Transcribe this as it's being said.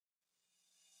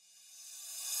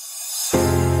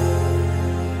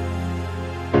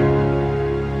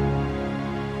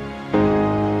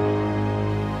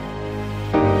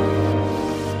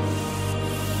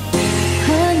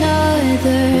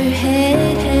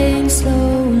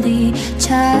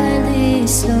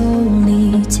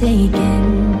taken.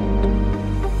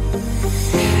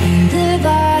 And the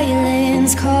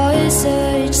violence cause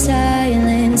such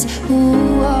silence.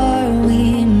 Who are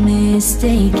we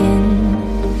mistaken?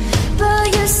 But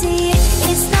you see,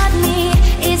 it's not me,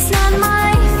 it's not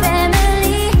my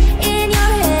family. In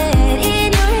your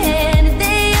head,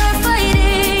 they are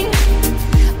fighting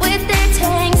with their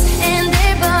tanks and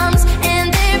their bombs and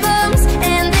their bombs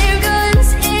and their guns.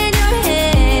 In your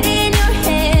head,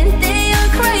 they are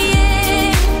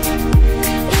crying.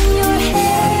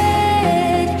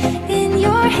 In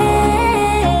your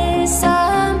head,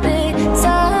 zombie,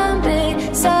 zombie,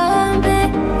 zombie.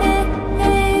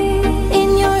 In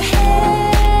your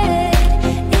head,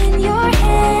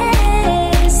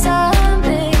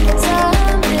 zombie,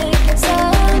 zombie,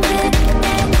 zombie.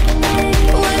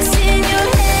 What's in your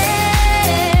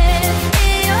head?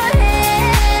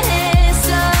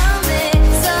 Zombie,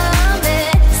 zombie,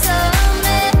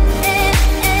 zombie.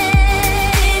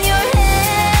 In your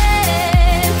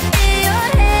head,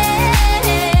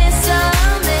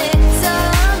 zombie,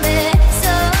 zombie,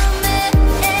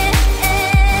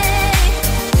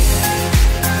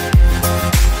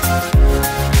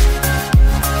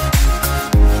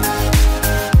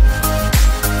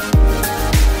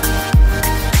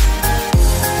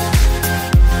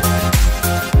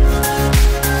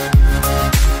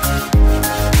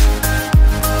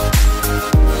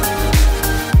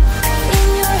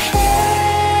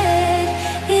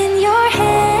 in your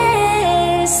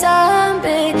head,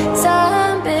 zombie,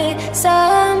 zombie,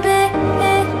 zombie.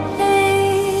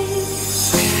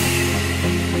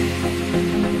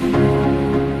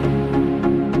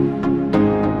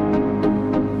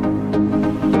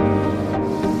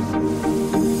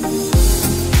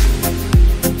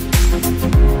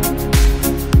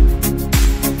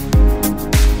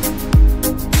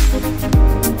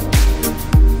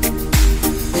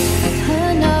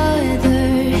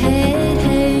 Another head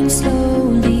hangs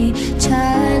slowly,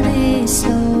 child is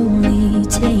slowly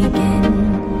taken.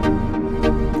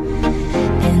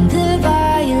 And the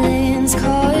violence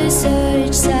cause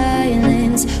such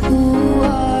silence. Who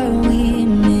are we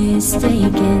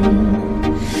mistaken?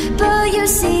 But you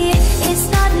see, it's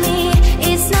not me,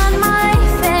 it's not my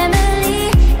family.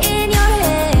 In your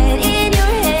head,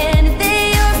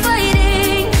 they are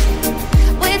fighting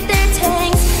with their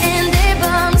tanks and their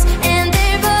bombs and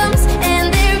their bombs and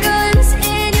their guns.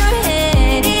 In your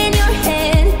head,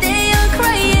 they are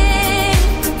crying.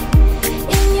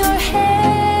 In your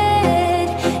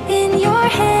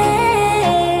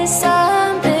head,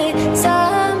 zombie,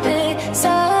 zombie,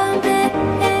 zombie.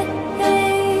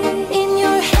 In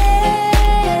your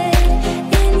head,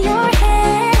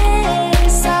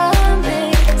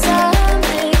 zombie,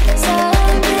 zombie,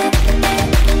 zombie.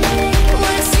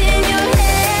 What's in your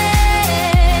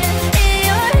head?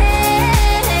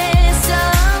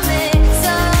 Zombie,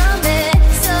 zombie,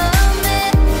 zombie.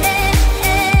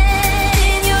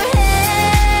 In your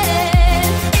head,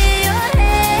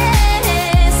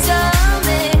 zombie,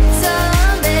 zombie,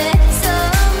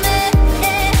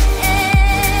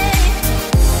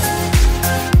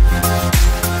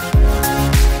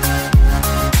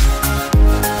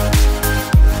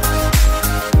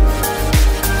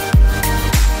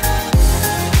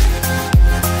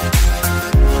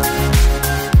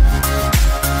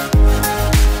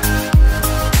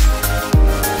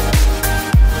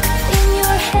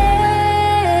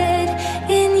 zombie.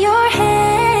 In your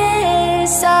head,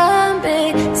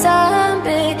 zombie,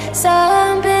 zombie,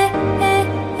 zombie.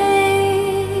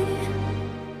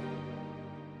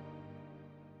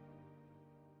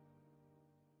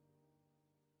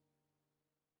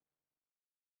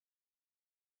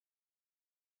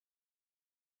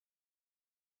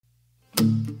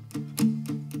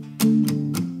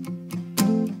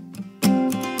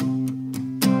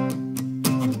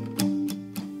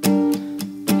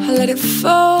 I let it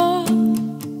fall,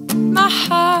 my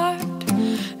heart,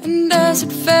 and as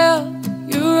it fell,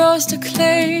 you rose to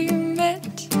claim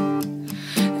it.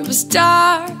 It was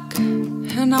dark,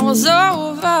 and I was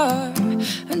over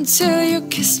until you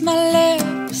kissed my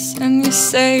lips and you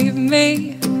saved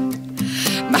me.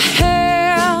 My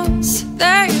hands,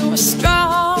 they were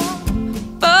strong,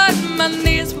 but my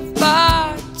knees were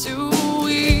far too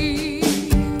weak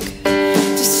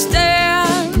to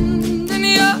stand in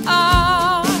your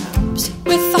arms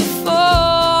without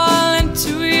falling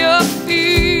to your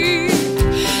feet.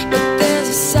 But there's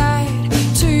a side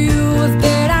to you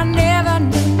that I never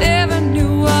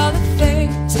knew. All the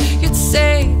things you'd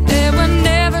say, they were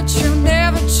never true,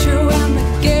 never true. And the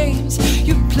games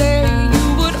you play, you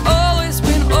would always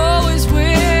win, always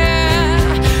win.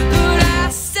 But I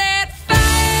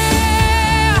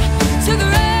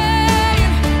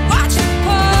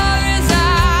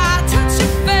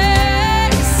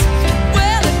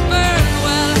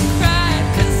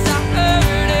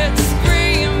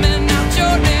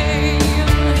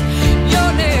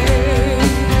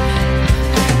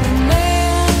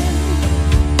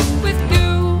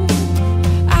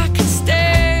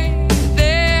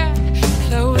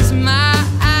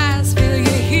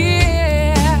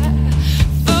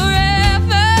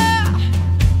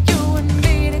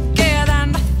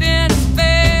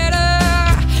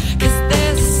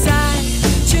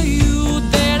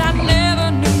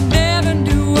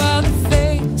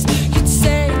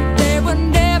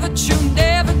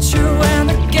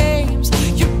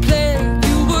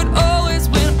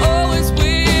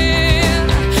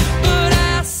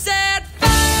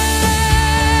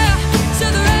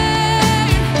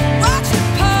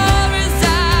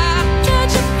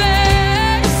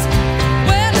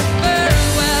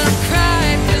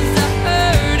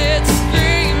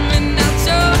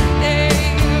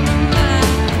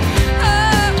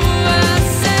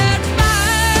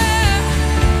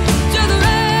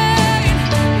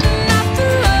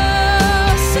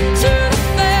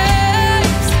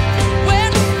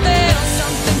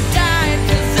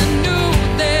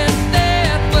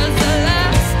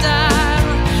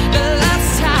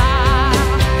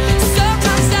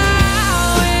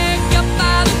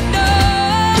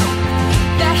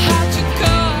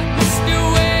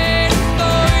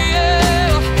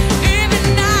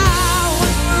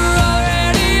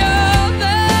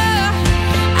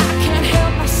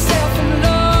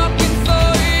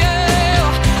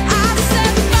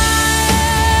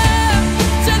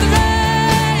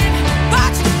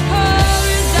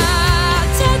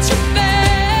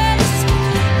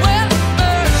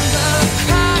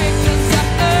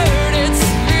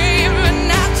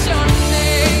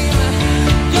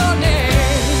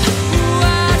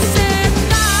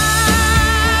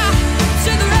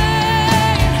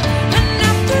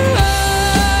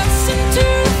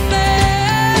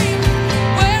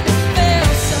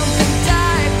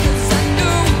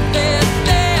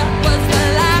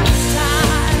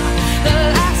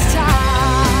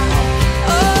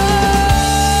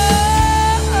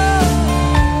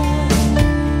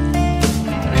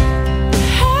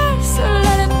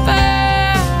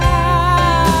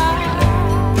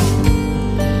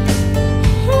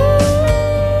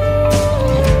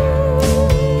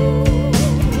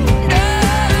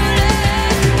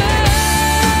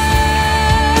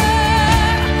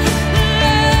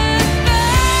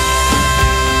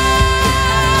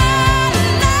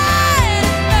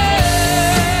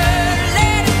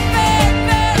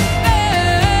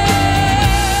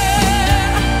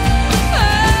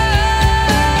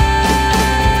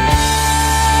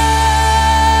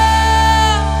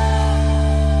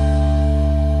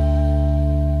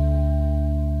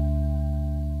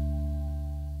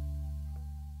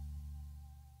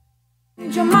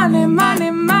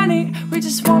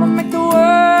just wanna make the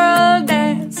world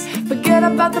dance. Forget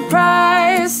about the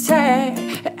price tag.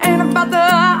 It ain't about the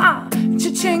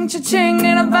cha-ching, cha-ching.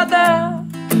 Ain't about the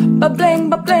ba-bling,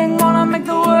 ba-bling. Wanna make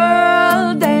the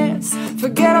world dance.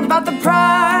 Forget about the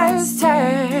price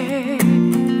tag.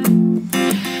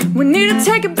 We need to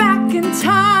take it back in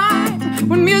time,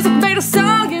 when music made us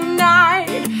all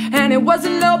unite. And it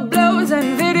wasn't low blows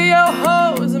and video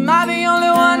hoes. Am I the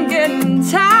only one getting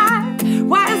tired?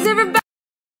 Why is everybody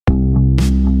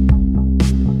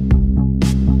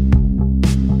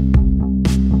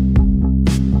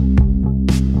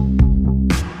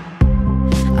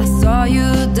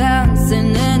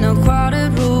dancing in a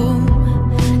crowded room?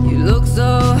 You look so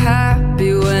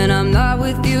happy when I'm not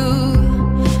with you,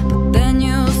 but then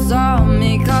you saw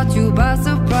me, caught you by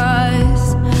surprise.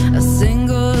 A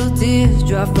single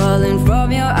teardrop falling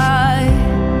from your eye.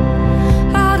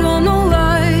 I don't know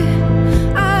why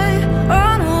I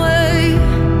run away.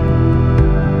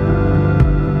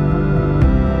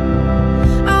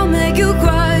 I'll make you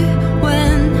cry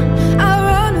when I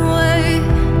run away.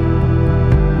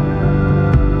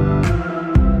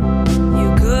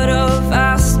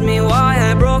 Me why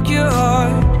I broke your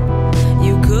heart.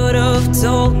 You could have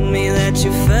told me that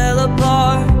you fell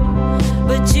apart,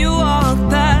 but you walked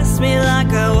past me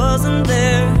like I wasn't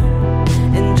there,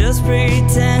 and just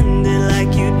pretended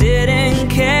like you didn't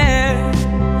care.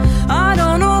 I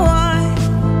don't know why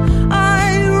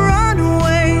I run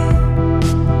away.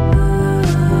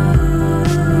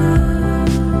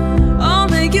 I'll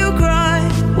make you cry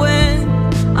when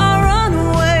I run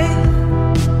away.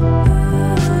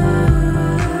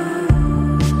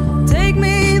 Take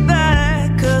me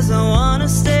back, 'cause I wanna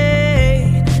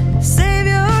stay. Save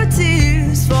your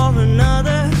tears for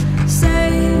another.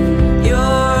 Save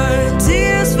your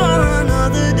tears for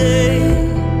another day.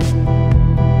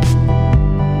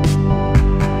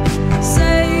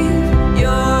 Save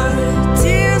your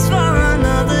tears for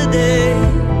another day.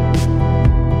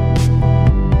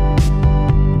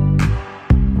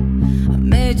 I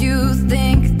made you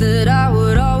think that I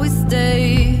would always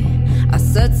stay. I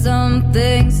said some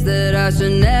things that I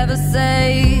should never say.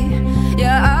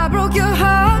 Yeah, I broke your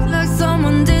heart like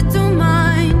someone did to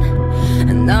mine,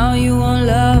 and now you won't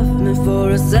love me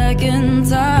for a second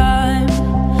time.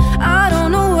 I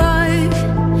don't know why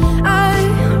I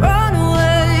run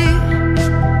away.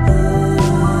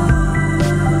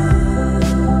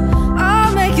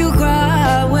 I'll make you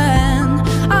cry when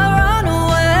I run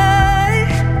away.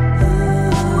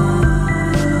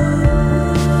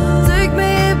 Take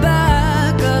me back,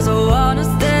 'cause I wanna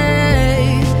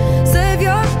stay. Save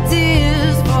your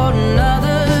tears for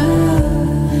another.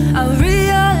 I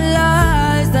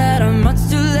realize that I'm much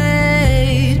too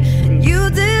late, and you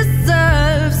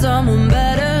deserve someone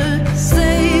better.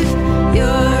 Save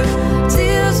your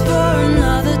tears for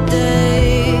another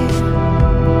day.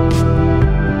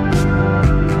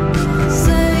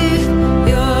 Save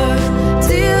your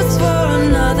tears for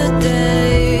another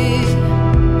day.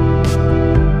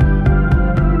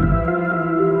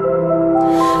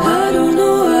 I don't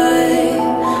know why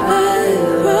I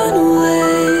run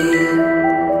away.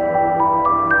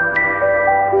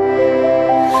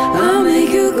 I'll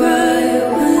make you cry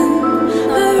when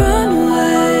I run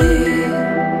away.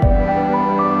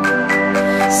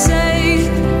 Save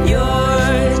your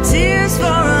tears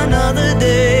for another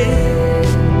day.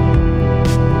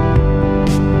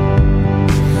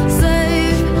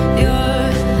 Save your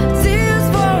tears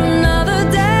for another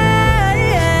day.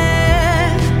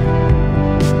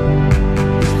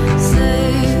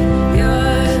 Save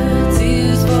your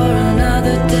tears for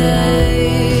another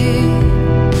day.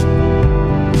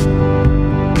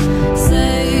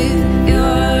 Save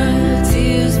your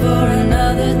tears for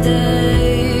another day.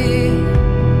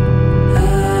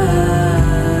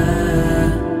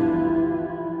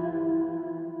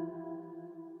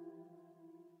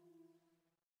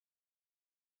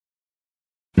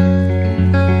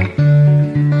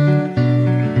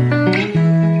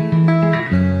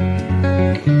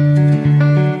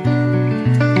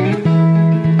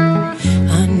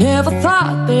 I never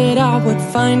thought that I would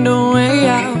find a way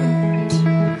out.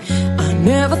 I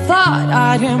never thought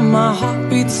I'd hear my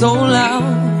heartbeat so loud.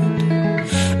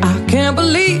 I can't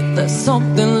believe there's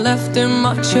something left in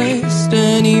my chest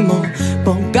anymore.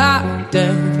 But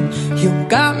goddamn, you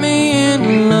got me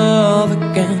in love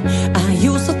again. I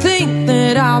used to think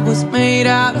that I was made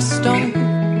out of stone.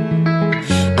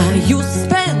 I used to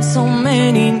spend so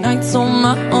many nights on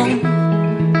my own.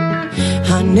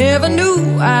 I never knew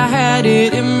I had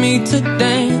it in me to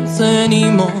dance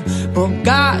anymore. But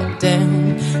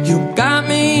goddamn, you got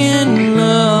me in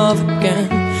love again.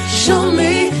 Show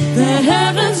me that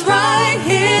heaven's right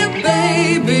here,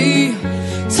 baby.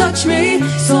 touch me,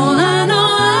 so I know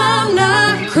I'm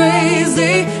not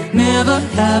crazy. Never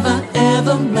have I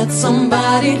ever met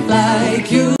somebody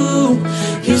like you.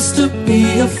 Used to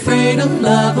be afraid of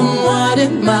love and what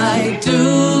it might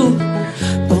do,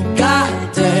 but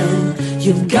goddamn,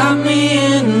 you've got me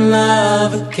in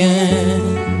love again.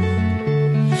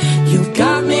 You've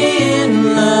got me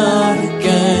in love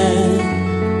again.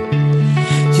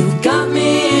 You've got me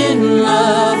in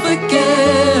love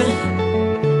again.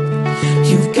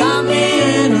 You've got me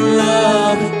in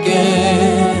love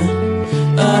again,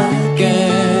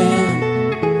 again.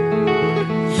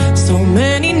 So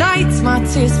many nights my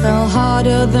tears fell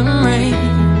harder than rain.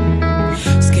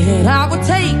 Scared I would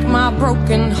take my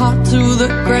broken heart to the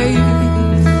grave.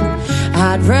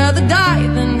 I'd rather die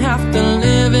than have to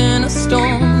live in a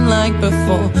storm like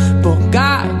before. But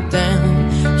goddamn,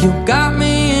 you got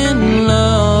me in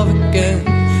love again.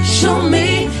 Show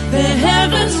me that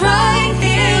heaven's right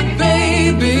here,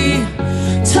 baby.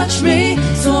 Touch me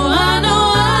so I know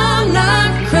I'm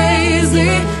not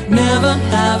crazy. Never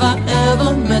have I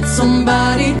ever met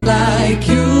somebody like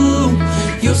you.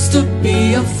 Used to be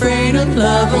afraid of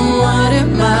love and what it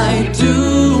might do,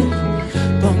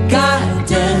 but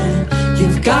goddamn,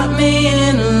 you've got me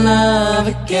in love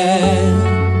again.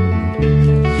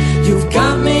 You've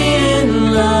got me in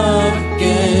love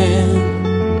again.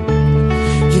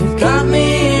 You've got me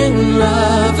in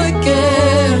love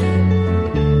again.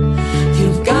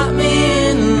 You've got me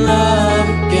in love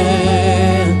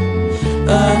again,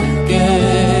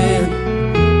 again.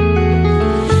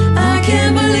 I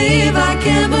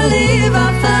can't believe I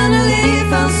finally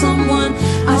found someone.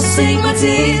 I'll sink my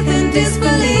teeth in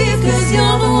disbelief, 'cause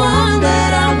you're the one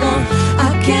that I want. I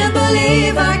can't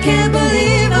believe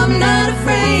I'm not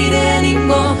afraid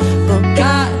anymore. But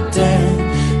goddamn,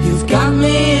 you've got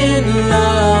me in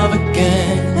love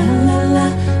again. La la la,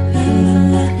 la la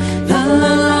la, la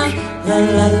la la, la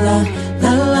la la,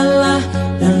 la la la,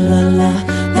 la la la,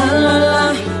 la la la,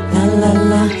 la la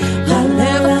la. I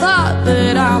never thought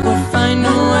that I would find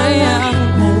a way out.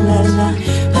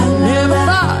 I never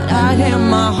thought I'd hear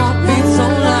my heartbeat so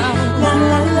loud.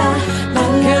 I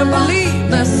can't believe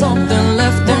there's something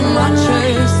left in my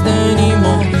chest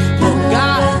anymore. But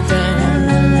goddamn,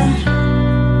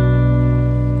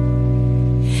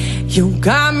 you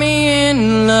got me in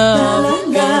love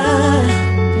again.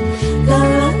 La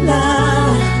la la,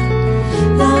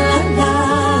 la la la,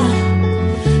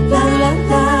 la la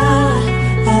la.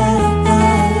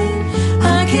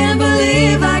 I can't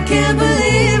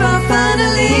believe I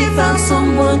finally found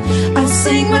someone. I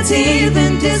sink my teeth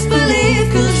in disbelief,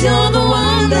 'cause you're the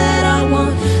one that I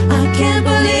want. I can't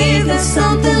believe there's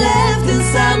something left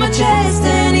inside my chest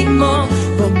anymore.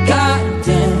 But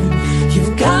goddamn,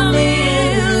 you've got me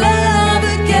in love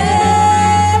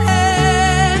again.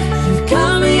 You've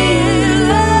got me in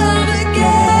love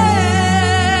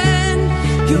again.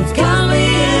 You've got me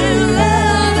in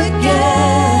love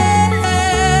again.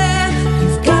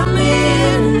 You've got me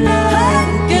in love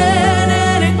again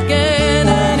and again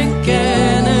and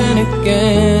again and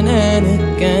again and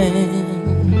again.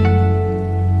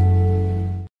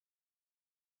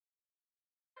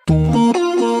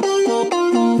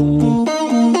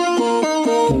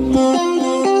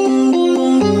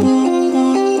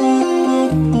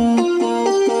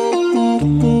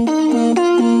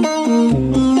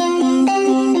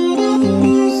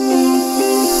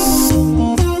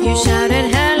 You shouted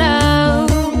hello,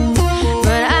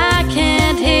 but I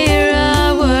can't hear a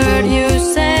word you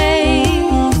say.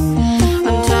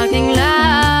 I'm talking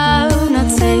loud, not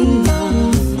saying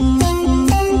much.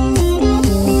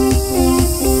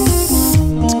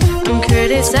 I'm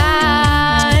criticized,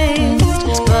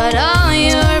 but all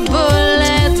your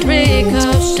bullets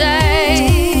ricochet.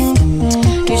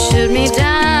 You shoot me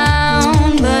down,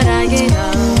 but I get up.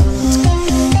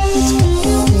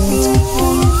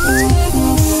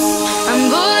 I'm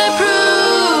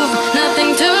bulletproof,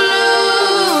 nothing to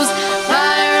lose.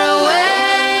 Fire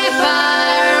away,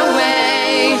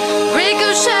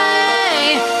 ricochet.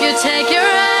 You take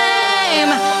your aim.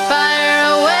 Fire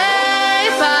away.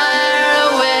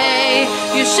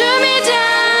 You shoot me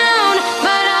down,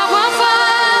 but I won't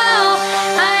fall.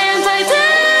 I am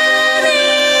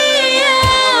titanium.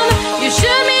 You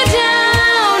shoot me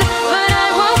down, but I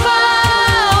won't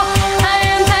fall. I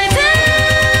am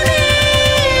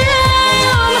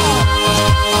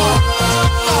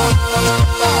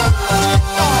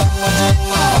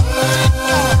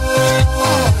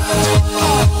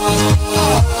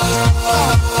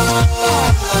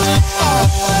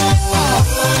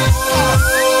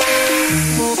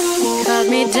cut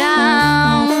me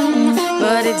down,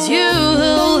 but it's you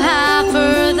who'll have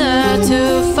further to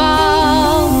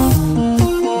fall.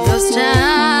 The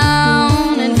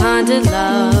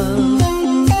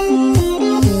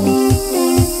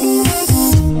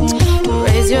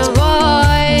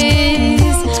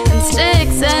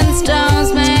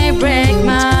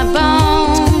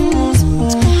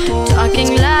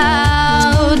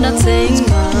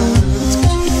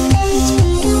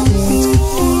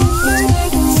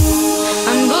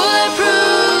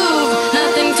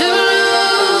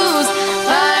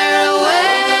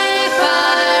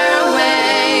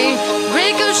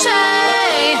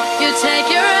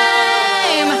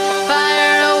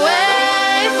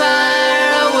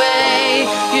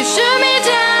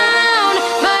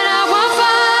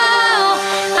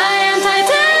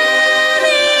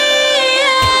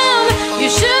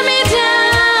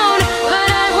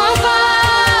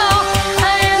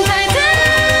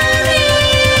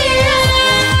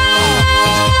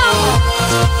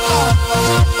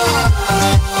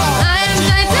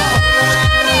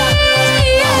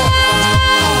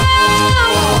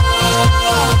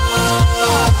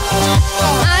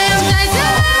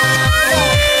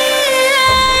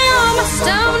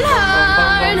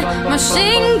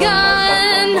machine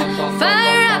gun,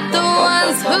 fire at the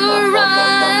ones who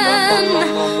run.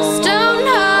 Stone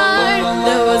heart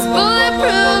that was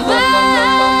bulletproof vest.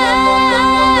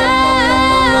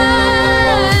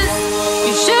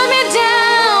 You shoot me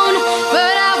down,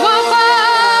 but I won't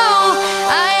fall.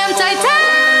 I am titanium.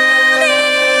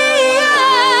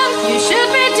 You shoot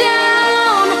me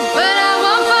down, but I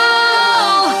won't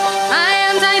fall. I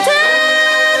am titanium.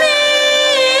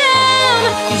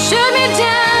 You shoot me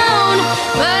down,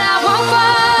 but I won't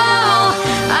fall.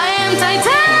 I am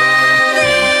titanium.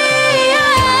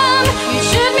 You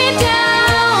shoot me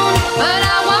down, but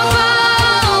I won't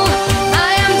fall. I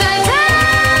am titanium.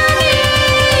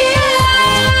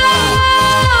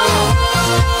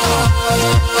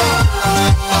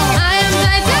 I am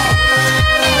titanium.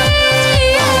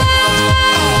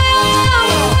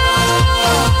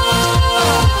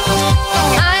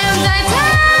 I am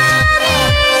titanium.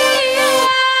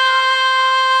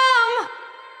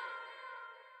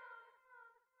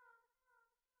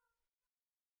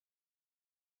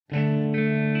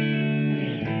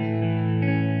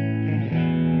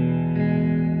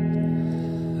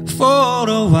 For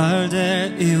a while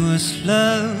there it was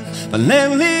love, but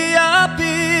lately I've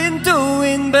been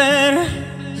doing better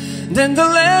than the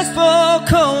last 4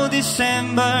 cold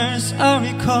Decembers I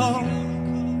recall.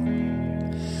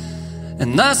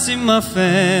 And I see my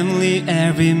family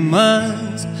every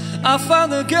month. I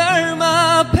found a girl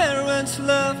my parents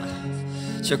love.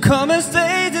 She'll come and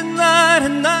stay the night,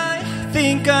 and I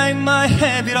think I might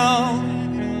have it all.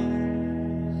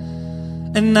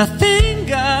 And I thank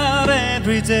God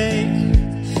every day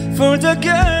for the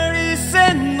girl He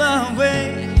sent my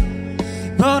way.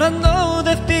 But I know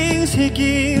the things He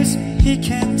gives He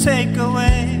can't take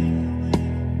away.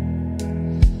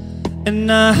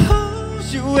 And I hold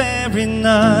you every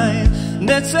night.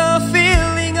 That's a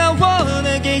feeling I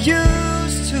wanna get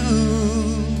used to.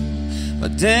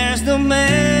 But there's no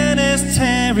man as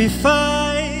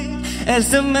terrified as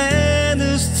the man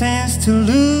who stands to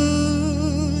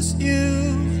lose you.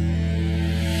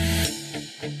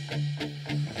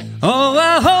 Oh,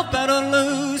 I hope I don't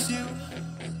lose you.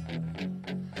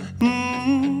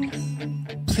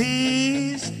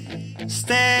 Please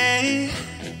stay.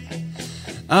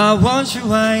 I want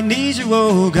you, I need you,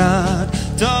 oh God.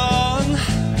 Don't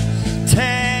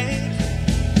take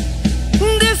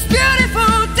these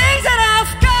beautiful things that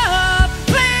I've got.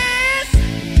 Please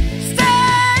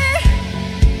stay.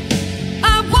 I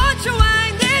want you, I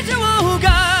need you, oh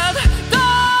God.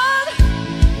 Don't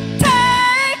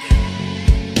take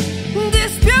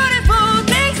these beautiful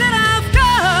things that I've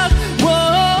got. Whoa.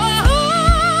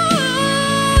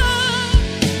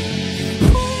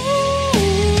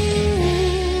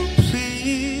 Ooh,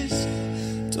 please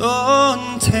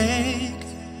don't take.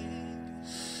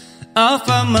 I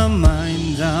found my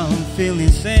mind, I'm feeling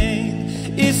sane.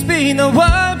 It's been a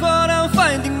while, but I'm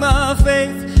finding my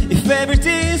faith. If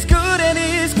everything's good and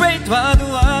it's great, why do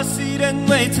I sit and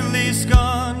wait till it's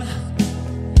gone?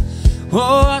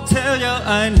 Oh, I tell you,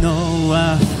 I know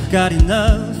I've got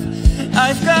enough.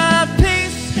 I've got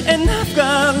peace and I've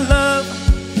got love.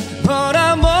 But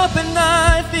I'm open,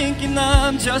 I'm thinking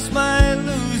I'm just might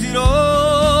lose it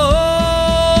all.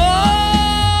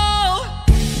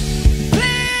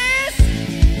 Please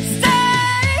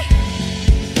stay.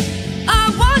 I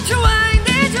want you, I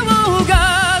need you, oh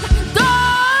God.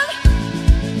 Don't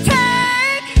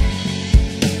take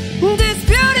these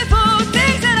beautiful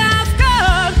things that I've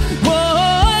got. Whoa.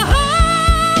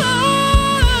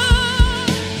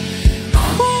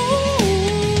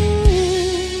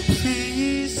 Ooh,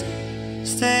 please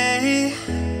stay.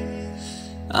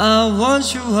 I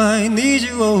want you, I need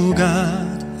you, oh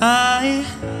God. I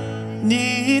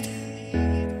need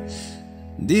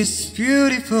these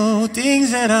beautiful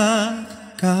things that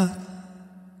I've got.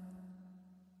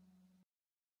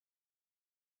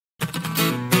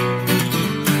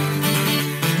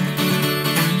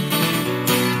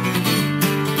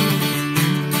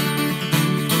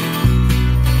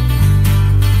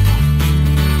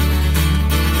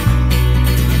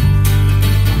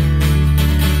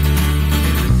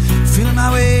 Feeling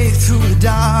my way through the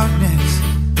darkness.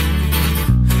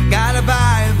 Gotta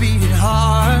buy a beating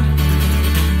heart.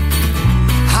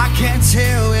 I can't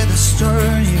tell where the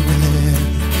story will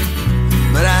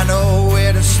end, but I know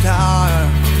where to start.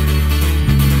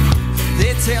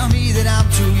 They tell me that I'm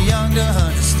too young to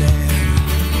understand.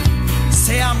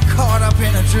 Say I'm caught up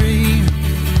in a dream.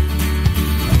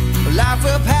 Life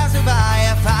will pass me by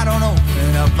if I don't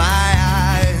open up my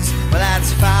eyes. Well,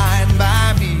 that's fine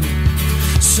by me.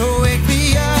 So wake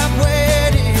me up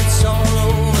when it's all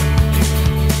over,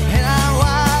 and I'm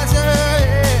wiser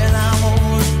and I'm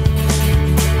older.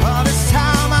 All this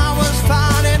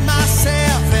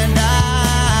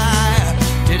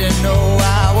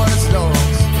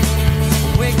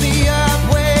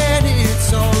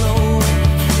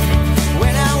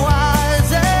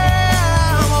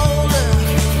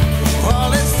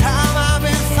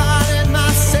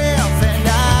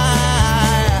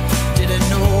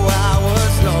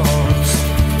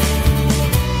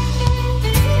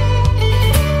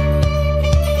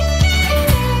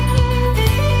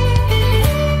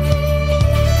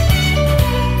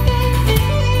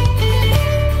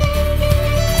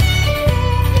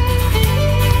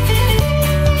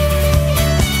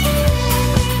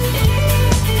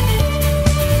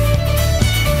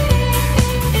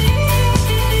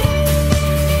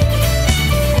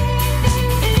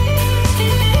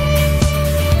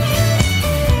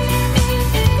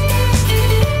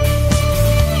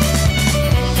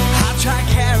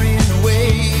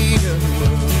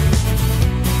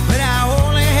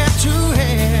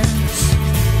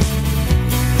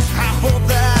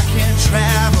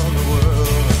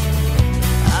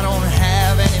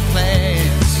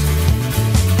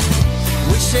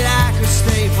wish that I could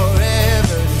stay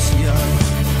forever this young.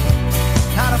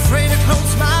 Not afraid to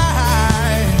close my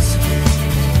eyes.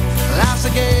 Life's a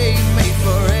game made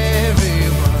for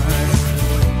everyone,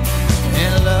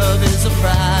 and love is a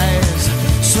prize.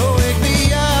 So wake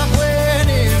me up when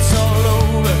it's all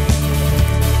over,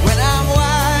 when I'm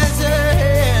wiser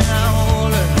and I'm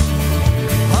older.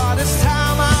 All this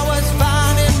time I was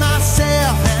finding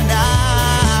myself, and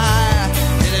I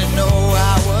didn't know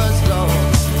I was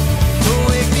lost. So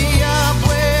wake me up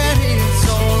when it's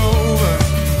all over,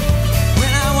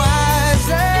 when I'm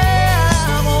wiser and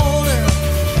I'm older.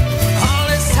 All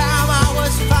this time I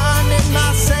was finding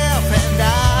myself, and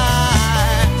I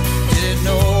didn't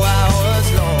know I was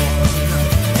lost.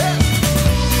 Hey!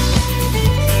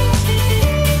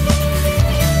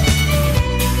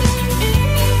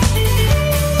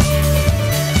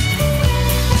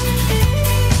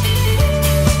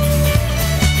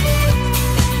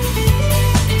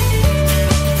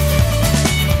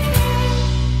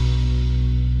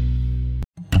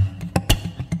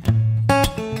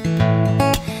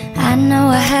 I know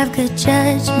I have good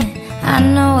judgment, I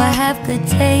know I have good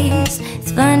taste.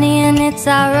 It's funny and it's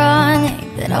ironic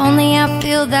that only I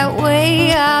feel that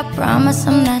way. I promise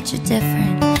I'm not you're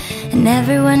different, and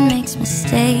everyone makes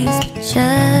mistakes, but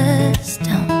just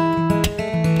don't.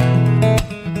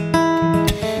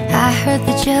 I heard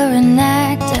that you're an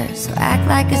actor, so act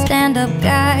like a stand-up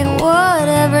guy.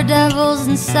 Whatever devil's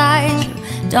inside you,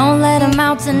 don't let him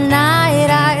out tonight.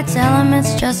 I tell him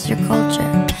it's just your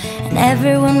culture, and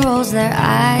everyone rolls their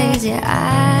eyes. Yeah,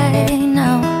 I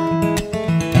know.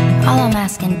 All I'm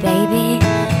asking, baby,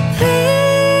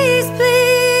 please,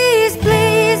 please,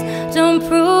 please, don't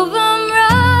prove I'm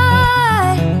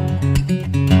right.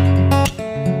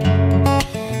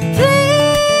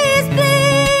 Please,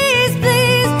 please,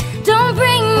 please, don't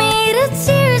bring me to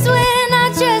tears when I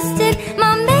just did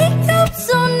my makeup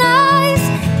so nice.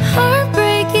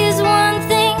 Heartbreak is one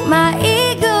thing, my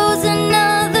ego's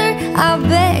another. I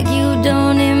beg you,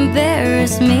 don't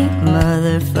embarrass me,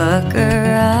 motherfucker.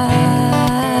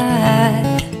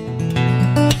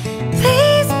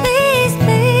 Please, please,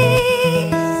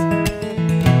 please.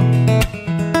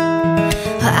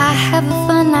 I have a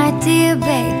fun idea,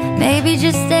 babe. Maybe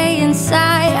just stay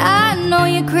inside. I know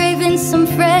you're craving some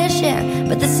fresh air,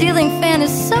 but the ceiling fan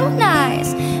is so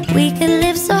nice. We could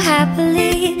live so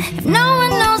happily if no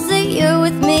one knows that you're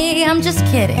with me. I'm just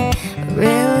kidding, but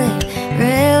really,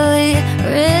 really,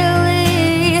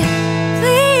 really,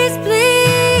 please,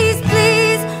 please,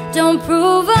 please, don't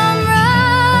prove I'm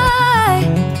right.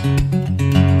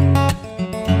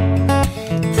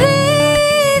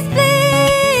 Please,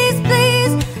 please,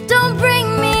 please, don't bring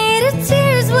me to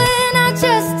tears when I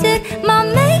just did my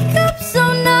makeup so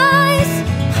nice.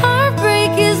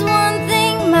 Heartbreak is one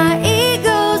thing, my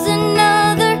ego's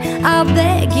another. I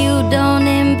beg you, don't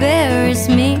embarrass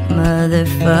me,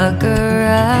 motherfucker.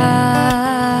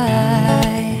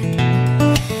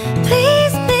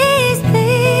 Please, please,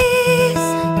 please.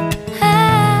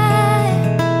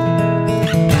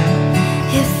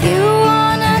 If you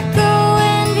wanna go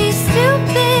and be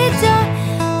stupid, don't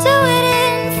do it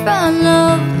in front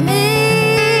of me.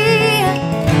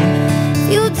 If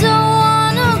you don't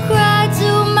wanna cry to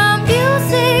my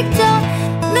music, don't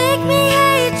make me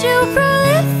hate you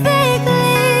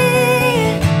prolifically.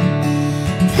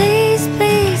 Please,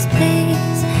 please,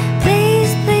 please,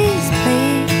 please, please,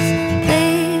 please,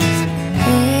 please,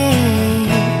 please.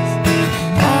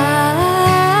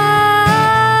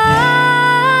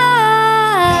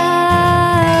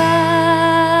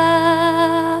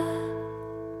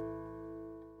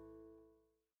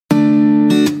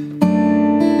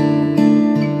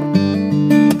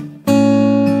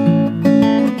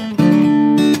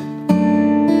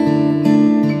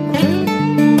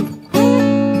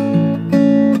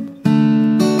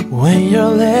 When your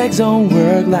legs don't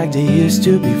work like they used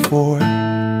to before,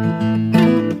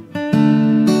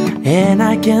 and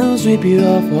I can sweep you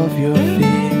off of your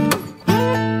feet,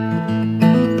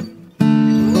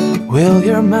 will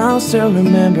your mouth still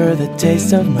remember the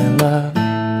taste of my love?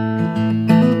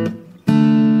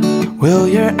 Will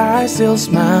your eyes still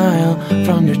smile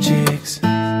from your cheeks?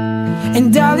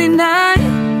 And darling, I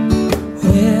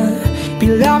will be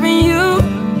loving you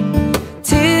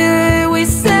till we're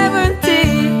 70.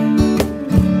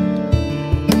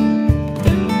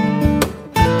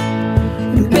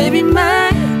 And baby, my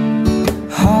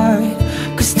heart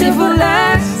could still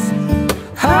last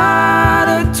out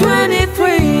of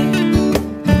 23.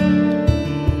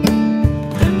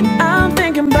 And I'm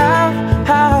thinking about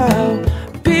how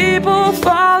people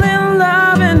fall in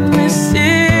love in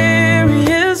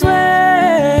mysterious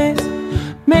ways.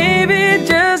 Maybe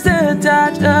just a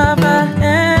touch of a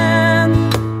hand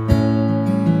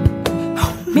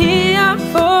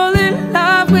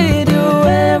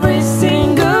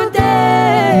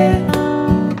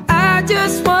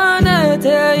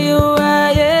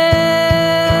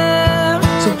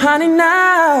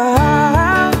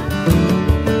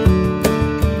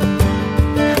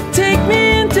Take me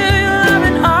into your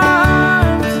loving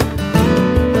arms.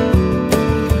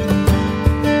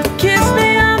 Kiss me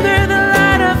under the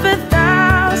light of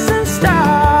 1,000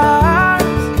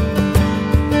 stars.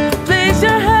 Place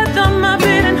your head on my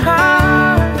beating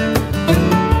heart.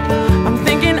 I'm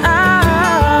thinking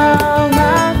out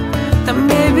loud that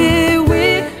maybe we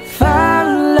found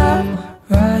love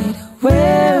right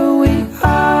where we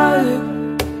are.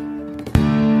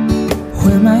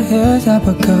 When my hair's up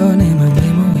a gun and my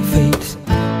memory fades,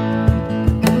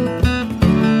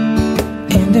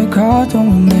 and the crowd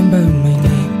don't remember my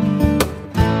name.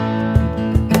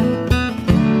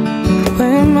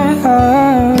 When my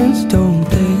hearts don't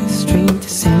play straight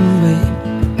the same way,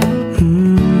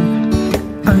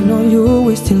 I know you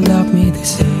will still love me the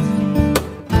same.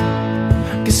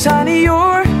 'Cause honey,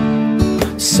 your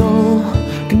soul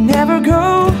can never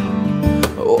grow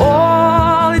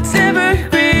old, it's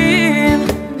evergreen.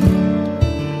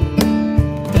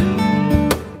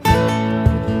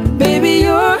 Baby,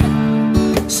 your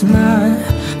smile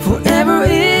forever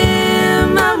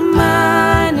in my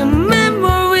mind, a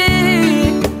memory.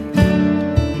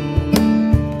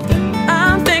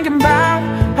 I'm thinking about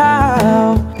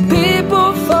how people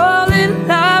fall in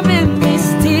love in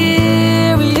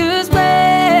mysterious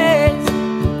ways.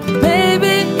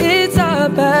 Maybe it's a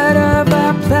part of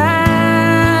our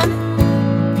plan.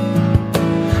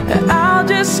 I'll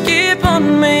just keep on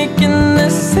making the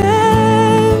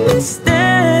same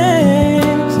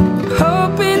mistakes,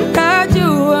 hoping that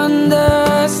you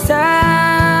understand.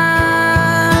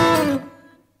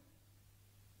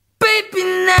 Baby,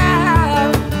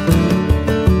 now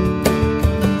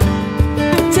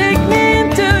take me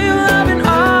into your loving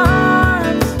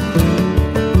arms.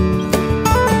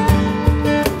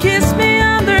 Kiss me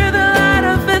under the light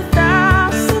of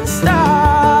 1,000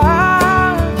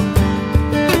 stars.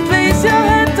 Place your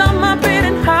head on my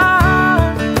beating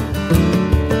heart.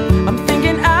 I'm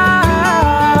thinking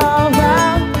out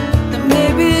loud that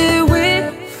maybe we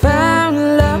found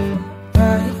love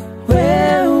right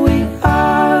where we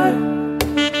are.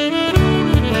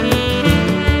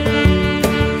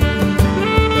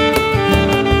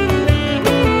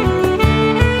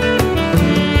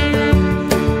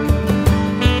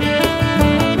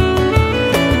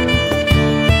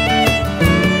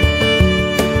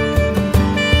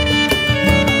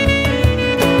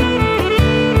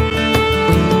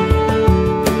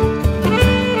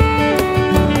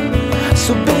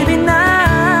 So baby,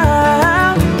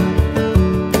 now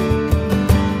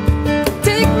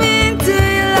take me into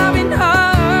your loving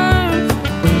arms.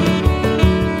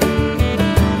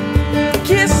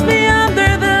 Kiss me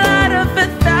under the light of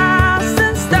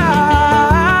 1,000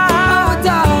 stars. Oh,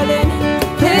 darling,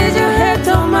 place your head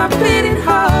on my beating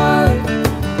heart.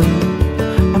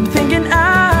 I'm thinking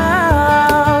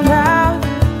out loud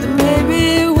that maybe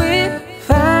we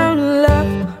found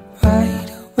love right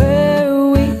where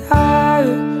we are.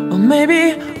 Or maybe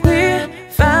we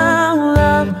found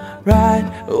love right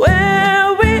where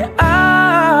we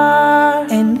are.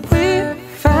 And we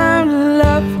found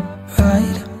love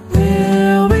right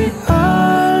where we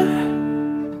are.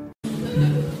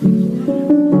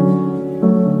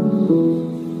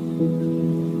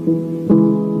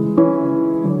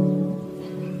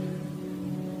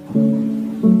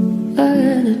 I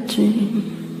had a dream.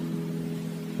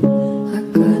 I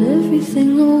got everything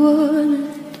I wanted.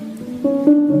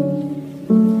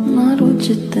 Not what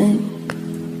you think.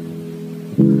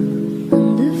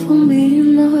 And if I'm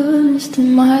being honest, it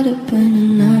might have been a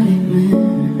nightmare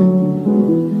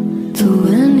to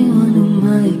anyone who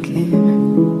might care.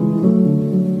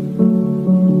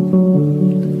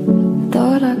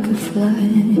 Thought I could fly,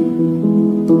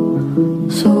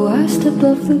 so I stepped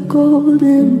off the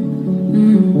golden.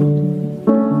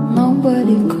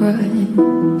 Nobody cried.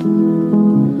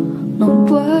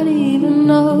 Nobody even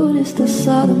noticed. I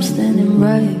saw them standing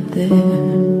right there.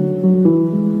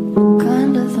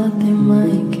 Kinda thought they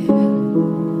might care.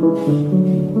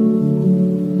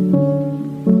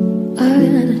 I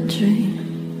had a dream.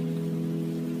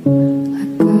 I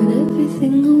got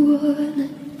everything I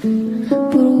wanted.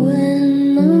 But when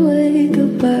I wake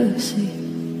up, I see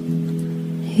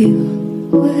you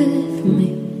with me.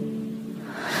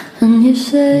 And you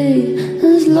say,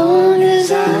 as long as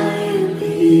I'm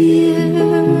here,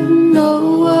 no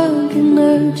one can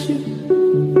hurt you.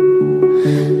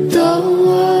 Don't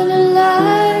wanna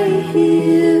lie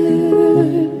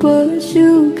here, but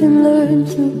you can learn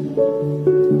to.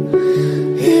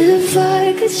 If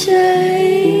I could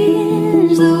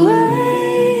change the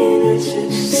way that you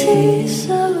see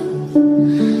yourself,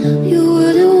 you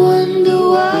wouldn't wonder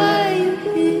why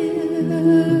you're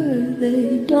here.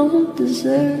 they don't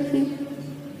deserve you.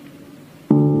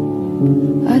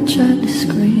 I tried to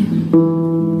scream,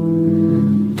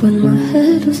 but my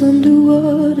head was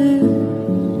underwater.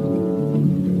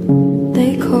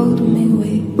 They called me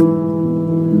weak,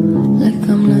 like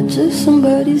I'm not just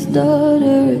somebody's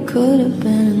daughter. It could have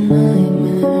been a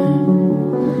nightmare,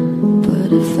 but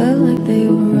it felt like they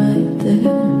were right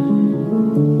there.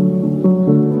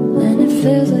 And it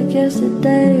feels like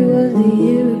yesterday was a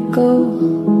year ago,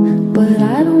 but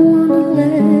I don't wanna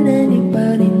let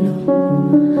anybody know,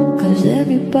 'cause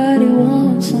everybody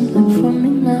wants something from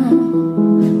me now,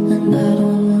 and I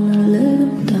don't wanna let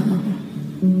them down.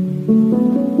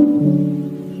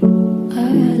 I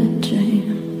had a dream,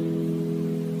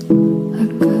 I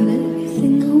got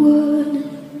everything I wanted,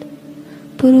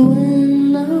 but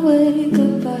when I wake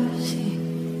up I see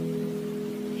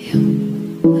you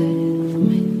with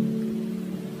me.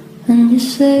 And you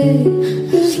say,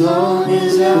 as long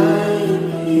as I'm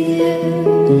here,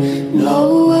 no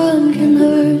one can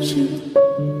hurt you.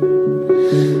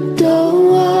 Don't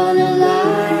wanna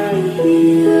lie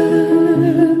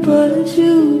here, but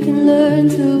you can learn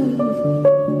to.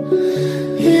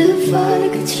 If I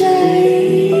could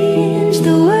change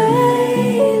the way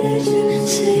that you can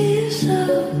see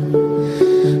yourself,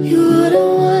 you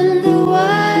wouldn't wonder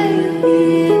why you're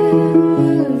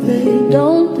here. They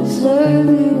don't deserve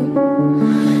you.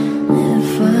 If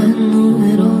I knew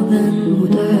it all, then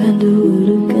would I do it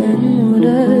again? Would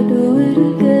I do it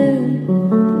again?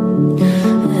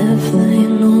 If they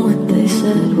knew what they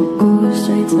said would go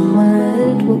straight to my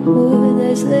head, what would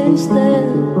they say instead?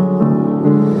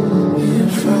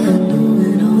 If I knew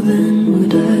it all, then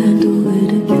would I do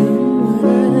it again? Would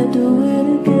I do it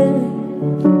again?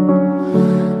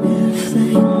 If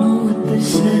they knew what they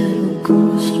said would go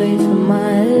straight to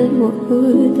my head, what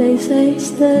would they say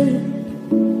instead?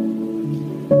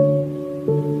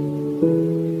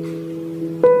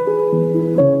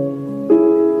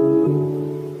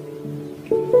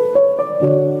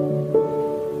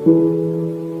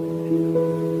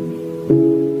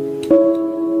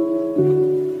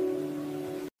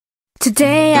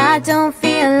 Today I don't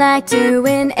feel like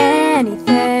doing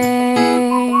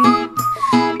anything.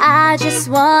 I just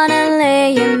wanna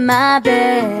lay in my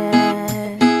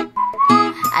bed.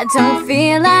 I don't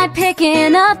feel like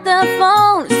picking up the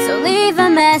phone, so leave a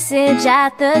message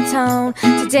at the tone.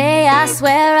 Today I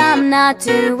swear I'm not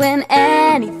doing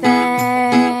anything.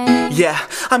 Yeah,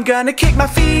 I'm gonna kick my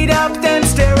feet up, then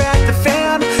stare at the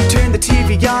fan. Turn the TV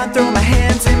on, throw my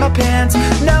hands in my pants.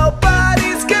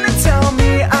 Nobody's gonna tell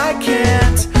me I can't.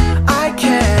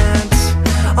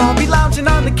 I'll be lounging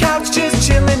on the couch, just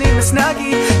chilling in my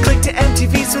snuggie. Click to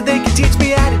MTV so they can teach me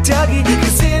how to Dougie.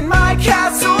 'Cause in my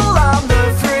castle I'm the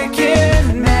freaking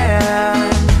man.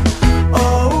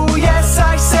 Oh yes,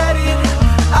 I said it,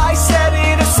 I said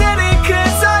it, I said it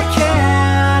 'cause I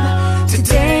can.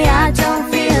 Today I don't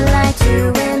feel like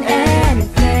doing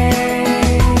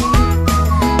anything.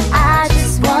 I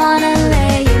just wanna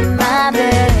lay in my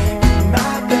bed.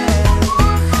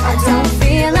 I don't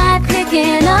feel like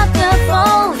picking up the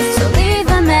phone, so leave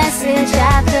a message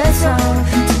at the tone.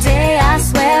 Today I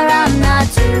swear I'm not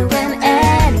doing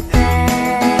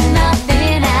anything.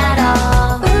 Nothing at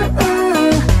all. Ooh,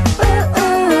 ooh, ooh,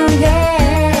 ooh,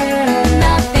 yeah.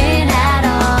 Nothing at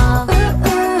all. Ooh,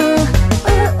 ooh,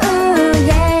 ooh, ooh,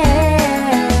 yeah.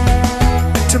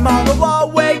 Tomorrow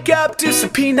I'll wake up, do some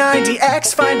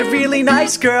P90X, find a really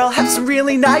nice girl, have some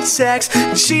really nice sex,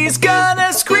 and she's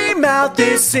gonna scream out,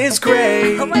 "This is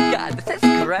great." Oh my god, this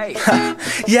is great.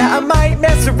 Yeah, I might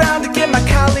mess around to get my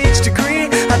college degree.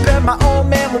 I bet my old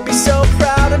man will be so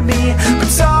proud of me. But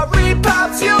sorry,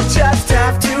 Pops, you'll just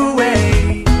have to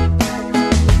wait.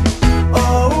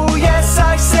 Oh yes,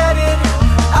 I said it,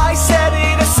 I said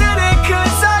it, I said it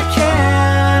 'cause I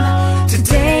can.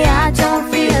 Today I don't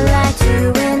feel like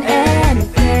doing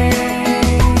anything.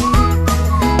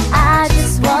 I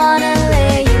just wanna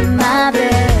lay in my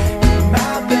bed.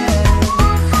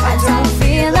 I don't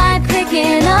feel like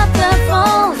picking up the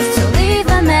phone, so leave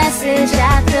a message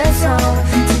at the tone.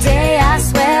 Today I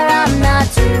swear I'm not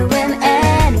doing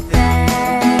anything.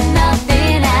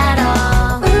 Nothing at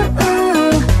all. Ooh,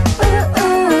 ooh, ooh,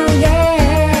 ooh, yeah.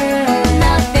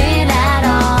 Nothing at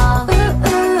all. Ooh,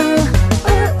 ooh,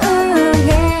 ooh, ooh,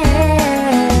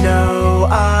 yeah. No,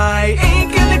 I ain't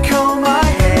gonna comb my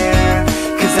hair,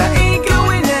 'cause I ain't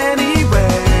going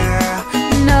anywhere.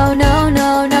 No, no, no,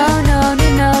 no, no,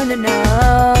 no, no, no,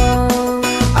 no.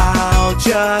 I'll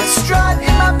just strut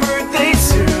in my birthday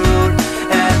suit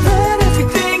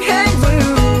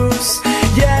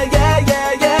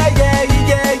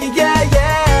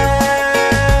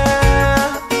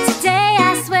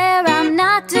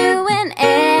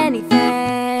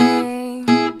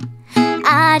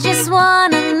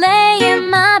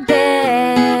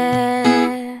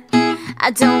I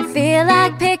don't feel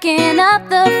like picking up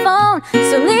the phone,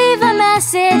 so leave a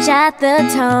message at the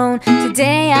tone.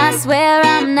 Today I swear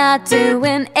I'm not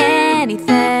doing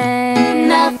anything,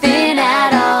 nothing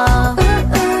at all.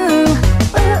 Ooh,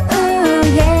 ooh, ooh,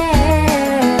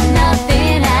 yeah.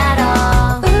 Nothing at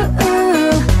all.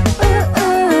 Ooh, ooh,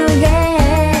 ooh,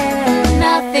 yeah.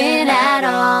 Nothing at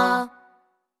all.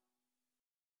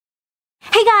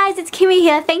 Hey guys, it's Kimmy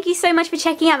here. Thank you so much for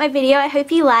checking out my video. I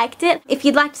hope you liked it. If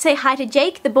you'd like to say hi to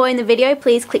Jake, the boy in the video,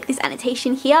 please click this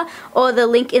annotation here or the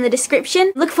link in the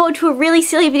description. Look forward to a really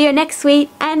silly video next week.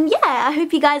 And yeah, I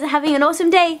hope you guys are having an awesome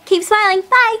day. Keep smiling.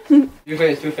 Bye. Do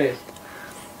face, do face.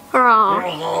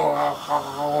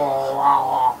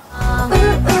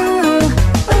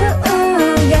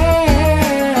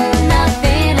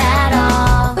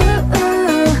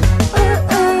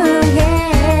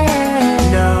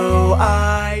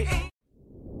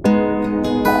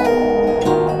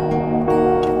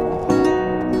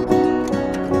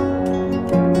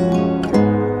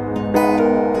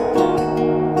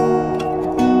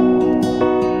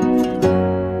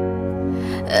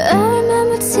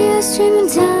 Streaming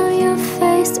down your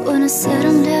face when I said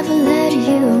I'll never let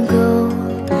you go.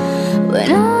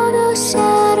 When all those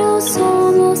shadows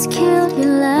almost killed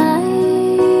your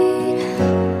light,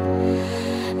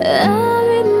 I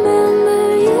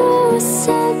remember you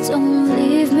said don't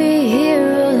leave me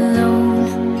here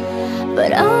alone.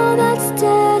 But all that's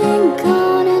dead and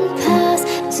gone and past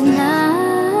tonight.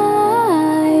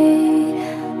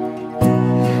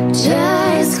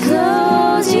 Just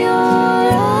close your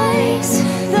eyes.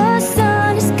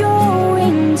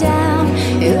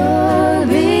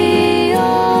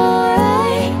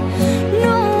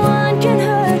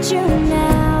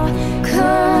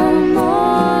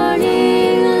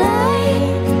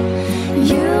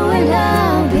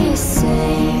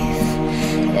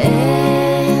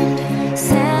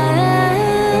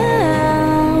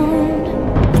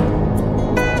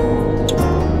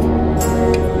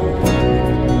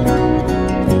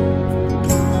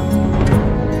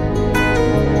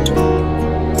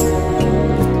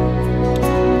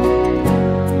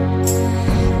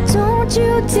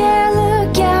 You dare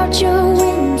look out your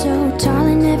window,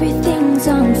 darling, everything's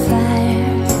on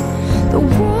fire. The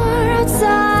war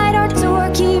outside our door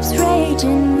keeps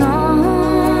raging on.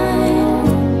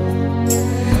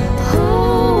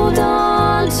 Hold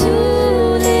on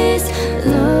to this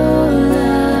lullaby,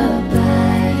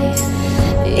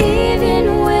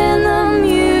 even when the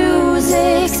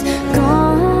music's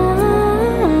gone,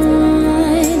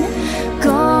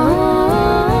 gone.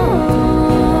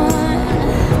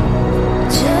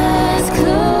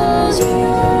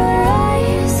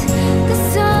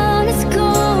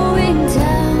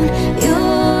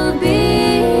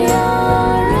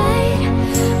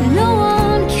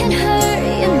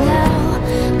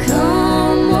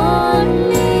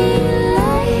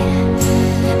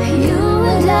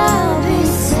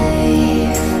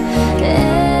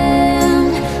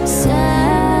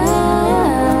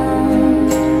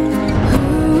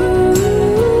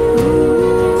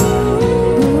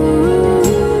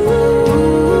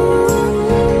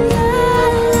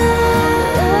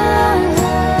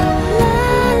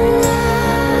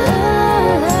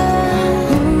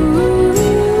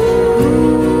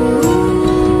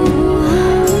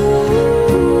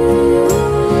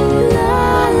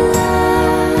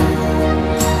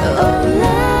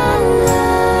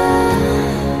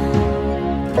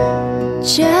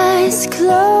 Just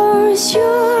close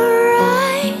your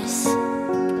eyes.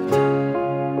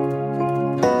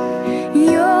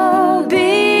 You'll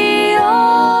be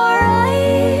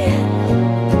alright.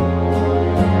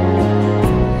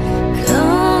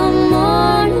 Come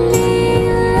on,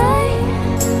 moonlight.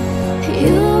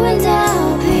 You and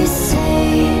I'll be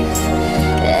safe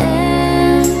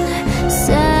and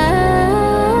sound.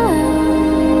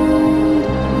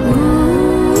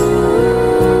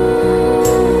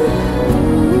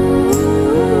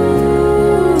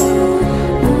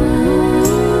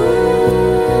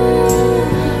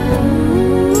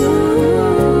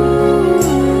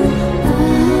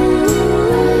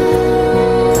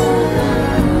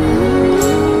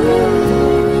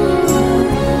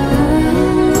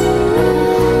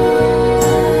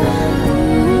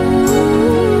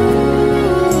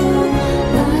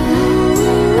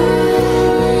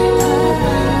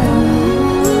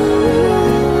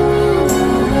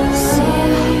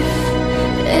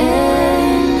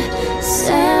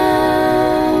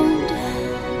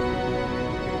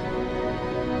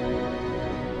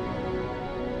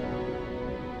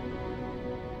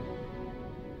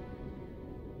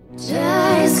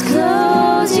 Just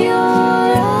close your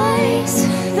eyes.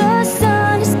 The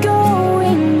sun is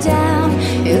going down.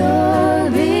 You're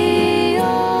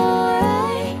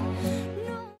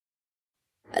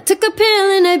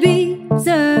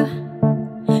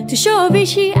Ibiza to show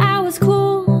Avicii I was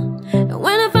cool. And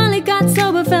when I finally got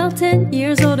sober, felt 10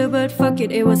 years older, but fuck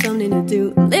it, it was something to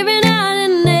do. Living out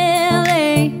in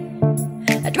LA,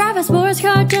 I drive a sports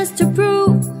car just to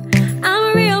prove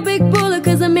I'm a real big baller,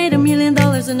 cause I made $1 million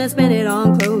and I spent it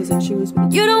on clothes and shoes.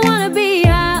 But you don't wanna be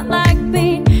hot like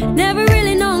me, never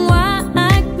really known why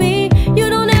like me. You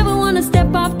don't ever wanna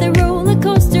step off the roller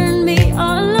coaster and be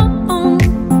all alone.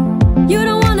 You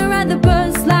don't wanna ride the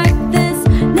bus like this,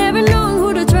 never knowing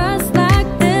who to trust like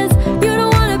this. You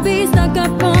don't wanna be stuck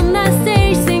up on that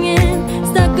stage singing,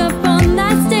 stuck up on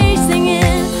that stage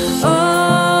singing.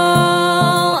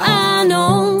 All I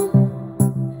know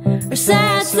are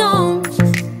sad songs,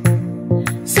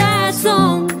 sad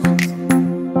songs.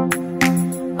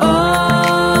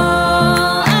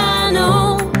 All I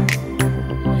know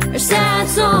are sad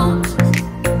songs,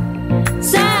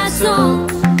 sad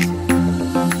songs.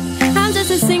 I'm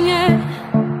just a singer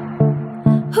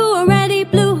who already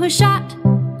blew her shot.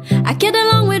 I get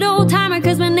along with old timer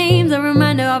cause my name's a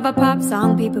reminder of a pop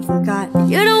song people forgot.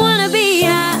 You don't wanna be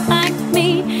hot like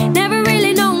me, never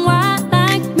really known why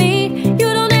like me. You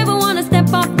don't ever wanna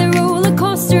step off the roller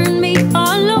coaster and be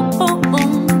all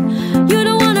alone. You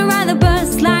don't wanna ride the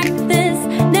bus like this,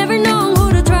 never knowing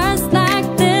who to trust like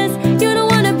this. You don't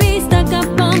wanna be stuck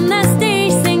up on that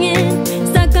stage singing,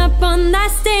 stuck up on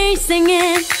that stage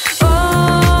singing.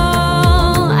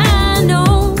 All I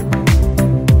know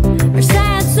are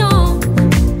sad songs,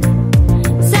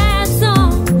 sad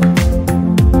songs.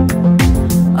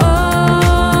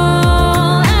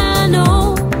 All I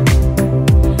know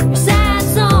are sad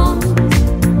songs,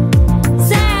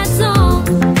 sad songs.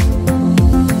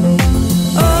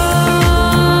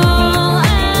 All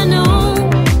I know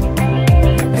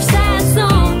are sad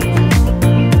songs,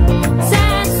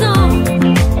 sad songs.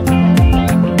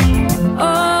 All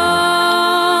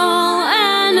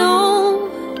I know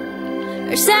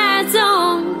are sad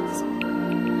songs,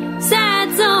 sad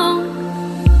songs.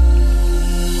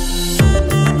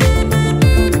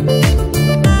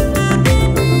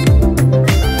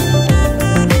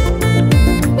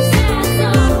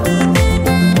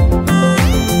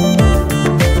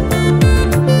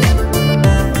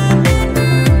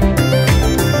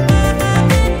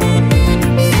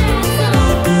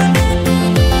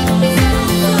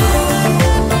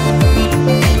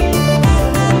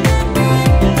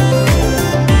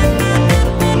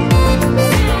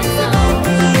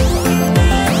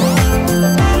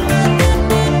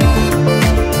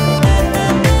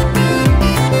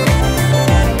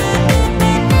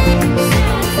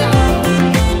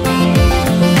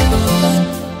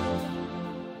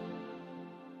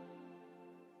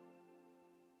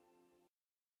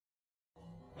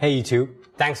 Hey YouTube,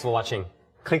 thanks for watching.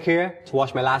 Click here to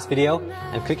watch my last video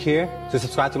and click here to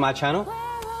subscribe to my channel.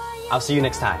 I'll see you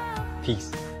next time. Peace.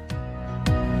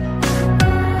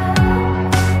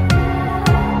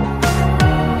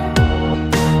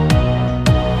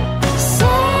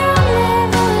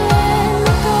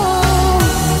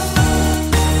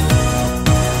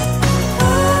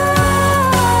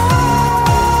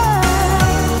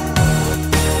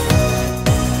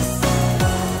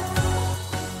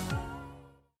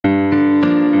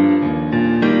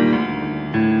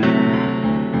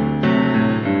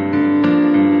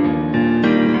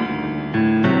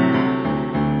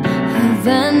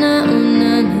 Havana, oh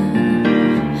na na.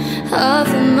 Half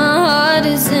of my heart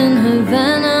is in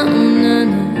Havana, oh na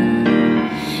na.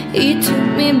 He took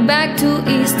me back to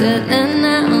East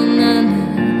Atlanta, oh na na.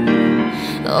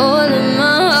 All of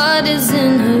my heart is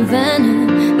in Havana.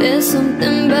 There's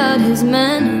something about his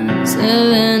manners,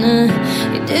 Havana.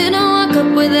 He didn't walk up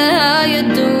with a how you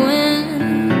doing.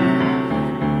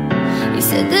 He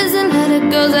said there's a lot of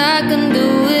girls I can do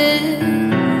it.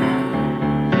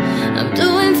 I'm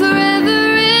doing forever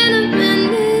in a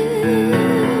minute.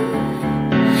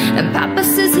 And Papa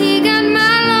says he got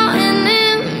Malone in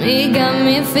him. He got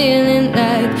me feeling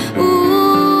like, ooh.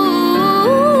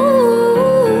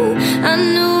 I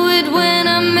knew it when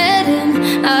I met him.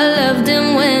 I loved him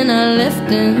when I left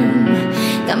him.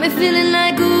 Got me feeling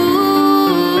like, ooh.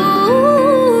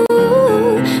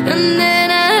 And then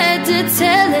I had to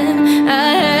tell him I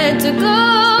had to go.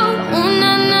 Ooh,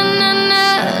 na na na na,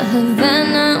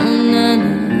 Havana, ooh na na.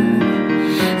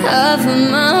 Half of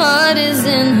my heart is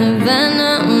in Havana,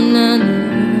 ooh na na.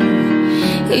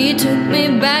 He took me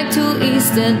back to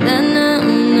East Atlanta,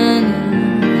 ooh na na.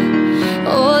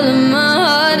 All of my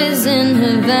heart is in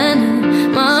Havana.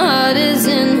 My heart is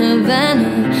in Havana,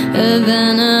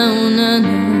 Havana, ooh na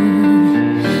na.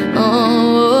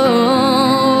 Oh,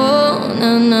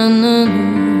 na na na na.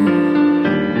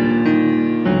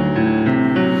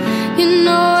 You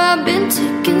know I've been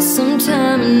taking some time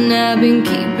I've been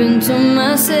keeping to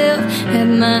myself. Had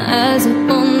my eyes up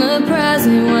on the prize,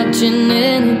 ain't watching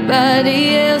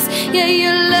anybody else. Yeah,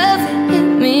 your love it hit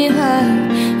me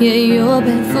hard. Yeah, you're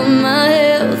bad for my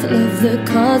health. Love the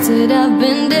cards that I've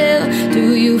been dealt.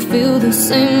 Do you feel the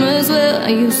same as well? I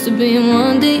used to be in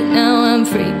one deep, now I'm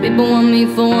free. People want me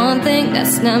for one thing,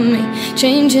 that's not me.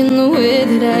 Changing the way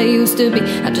that I used to be.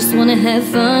 I just wanna have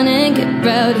fun and get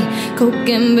rowdy. Coke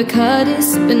and Bacardi,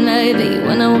 sipping nightly.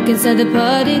 When I walk inside the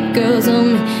party, girls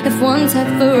on me. F1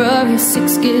 type Ferrari,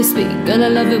 6-gear speed. Girl, I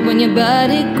love it when your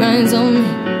body grinds on me.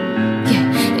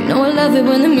 You know I love it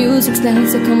when the music's loud,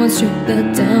 so come on, strip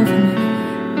that down for me.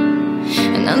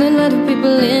 And I need a lot of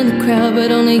people in the crowd, but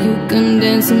only you can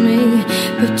dance with me.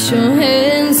 Put your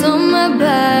hands on my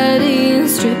body and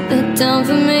strip that down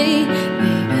for me,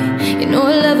 baby. You know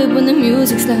I love it when the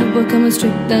music's loud, but come and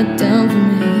strip that down for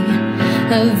me.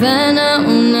 Havana,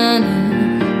 oh na na.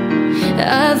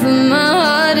 Half of my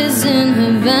heart is in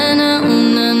Havana, oh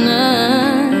na na.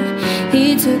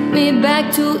 He took me back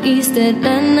to East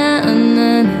Atlanta, oh na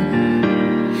na.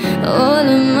 All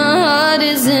of my heart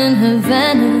is in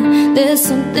Havana. There's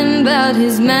something about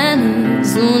his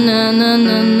manners. Oh na na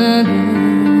na na na.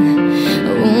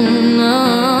 Oh no,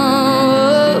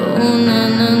 oh na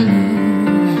na na.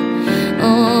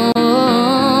 Oh, oh,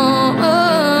 oh,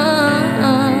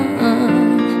 oh,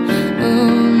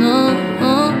 oh no,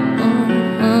 oh, oh,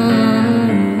 oh,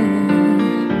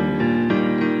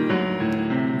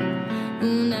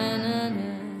 oh na na na.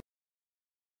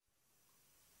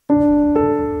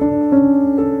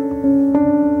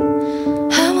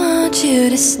 You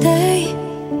to stay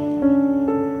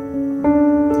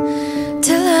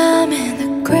till I'm in the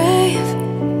grave,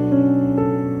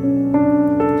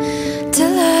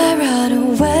 till I rot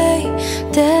away,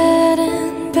 dead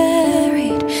and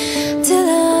buried, till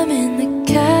I'm in the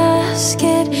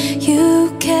casket you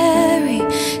carry.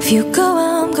 If you go,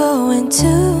 I'm going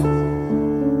too,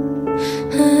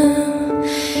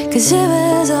 'cause it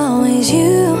was always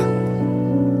you.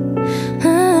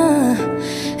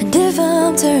 And if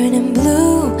I'm turning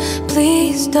blue,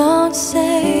 please don't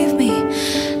save me.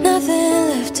 Nothing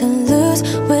left to lose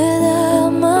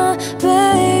without my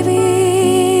baby.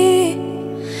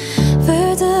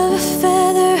 Birds of a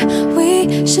feather, we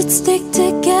should stick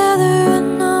together. I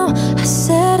know I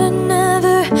said I'd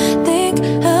never think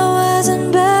I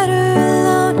wasn't better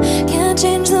alone. Can't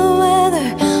change the weather,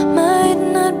 might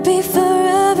not be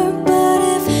forever, but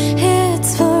if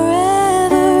it's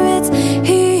forever, it's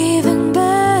even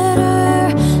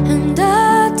better. And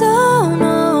I don't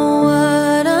know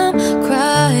what I'm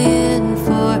crying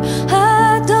for.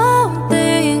 I don't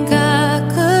think I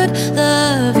could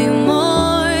love you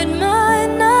more. It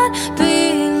might not be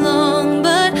long,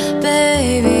 but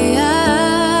baby,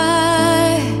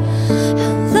 I'll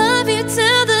love you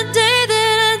till the day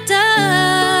that I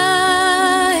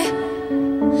die.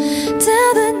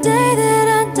 Till the day that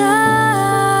I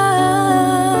die.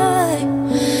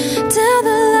 Till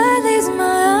the light leaves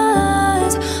my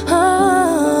eyes.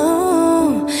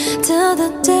 Oh, till the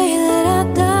day that I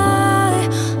die.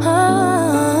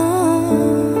 Oh,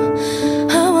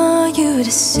 I want you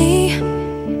to see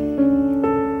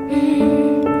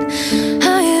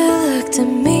how you looked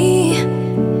at me.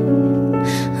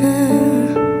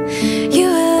 You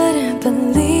wouldn't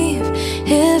believe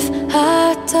if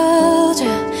I told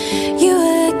you. You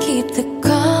would keep the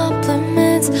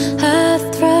compliments I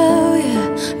throw you,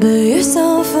 but you're so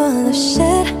full of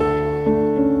shit.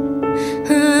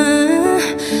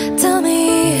 Tell me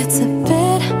it's a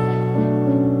bit.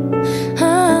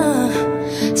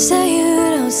 Say you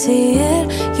don't see it,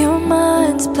 your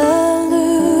mind's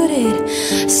polluted.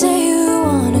 Say you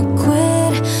wanna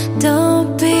quit, don't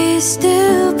be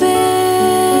stupid.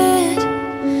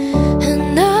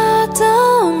 And I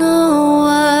don't know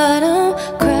what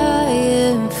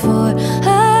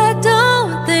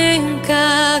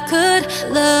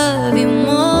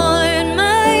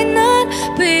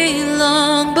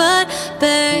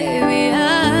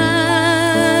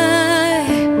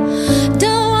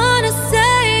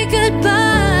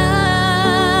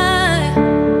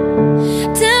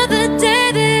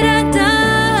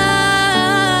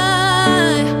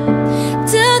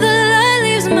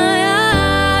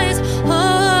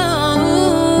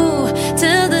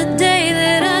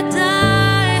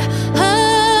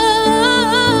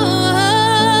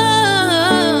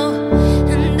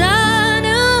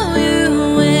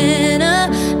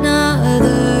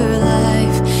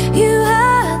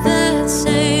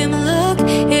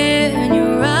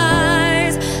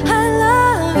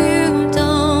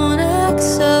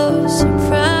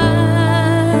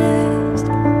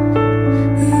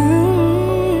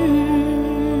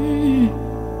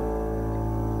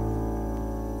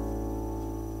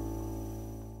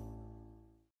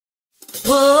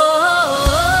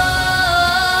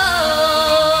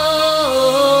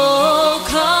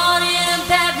Caught in a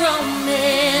bad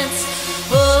romance.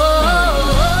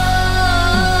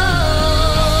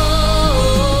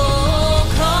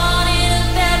 Caught in a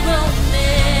bad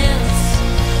romance.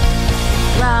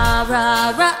 Ra ra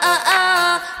ra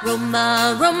Roma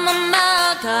Roma ma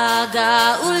Gaga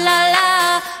ooh la la.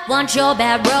 Want your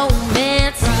bad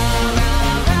romance.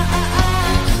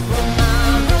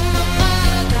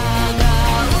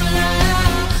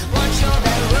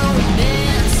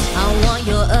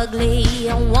 Ugly,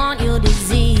 I want your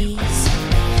disease.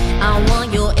 I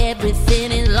want your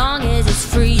everything as long as it's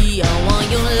free. I want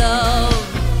your love.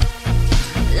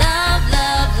 Love,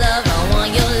 love, love, I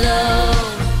want your love.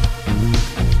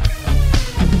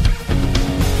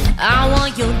 I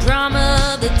want your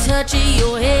drama, the touch of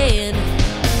your hand.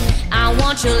 I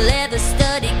want your leather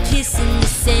studded kiss in the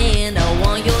sand. I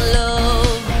want your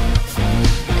love.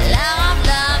 Love,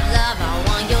 love, love, I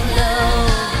want your love.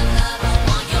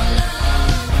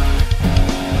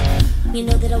 You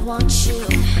know that I want you,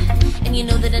 and you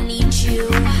know that I need you.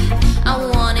 I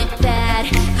want it bad,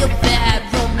 your bad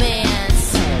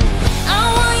romance. I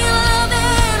want your love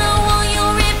and I want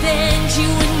your revenge.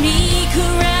 You and me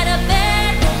could write a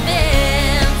bad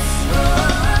romance.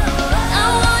 I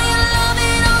want your love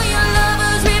and all your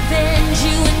lovers' revenge.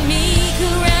 You and me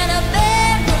could write a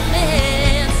bad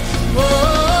romance.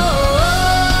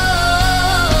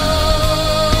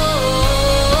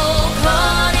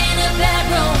 Caught in a bad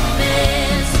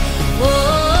romance.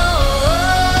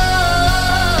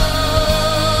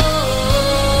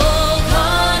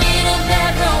 Caught in a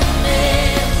bad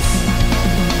romance.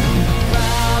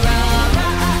 Ra ra ra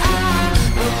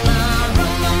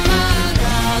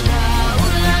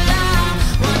ooh la la.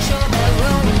 Want your bad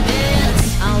romance.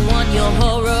 I want your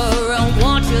horror, I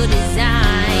want your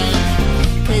design.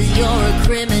 'Cause you're a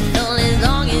criminal as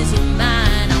long as you're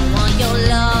mine. I want your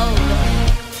love.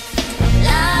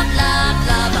 Love, love,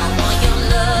 love, I want your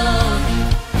love.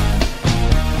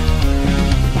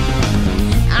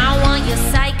 I want your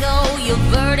psycho, your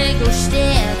vertigo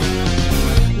step.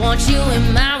 Want you in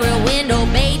my rear window,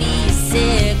 baby, you're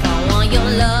sick. I want your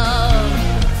love.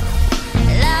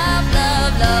 Love,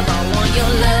 love, love, I want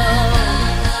your love.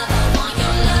 I want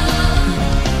your love.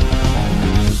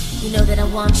 You know that I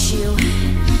want you,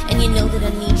 and you know that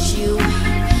I need you.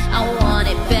 I want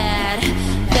it bad,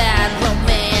 bad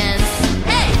romance.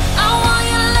 Hey, I want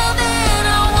your love and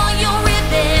I want your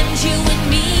revenge. You and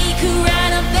me could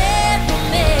write a bad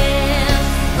romance.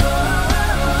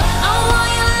 I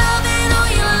want your love and all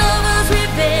your lovers'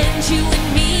 revenge. You and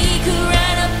me could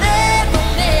write a bad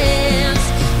romance.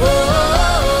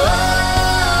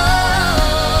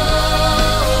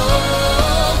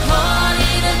 Caught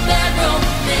in a bad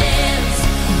romance.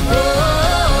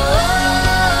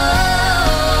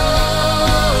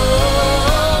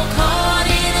 Caught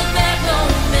in a bad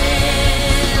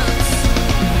romance.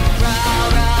 Ra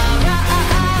ra ra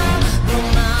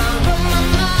Roma Roma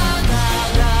ma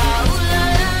Gaga ooh la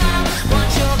la.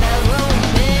 Want your bad romance.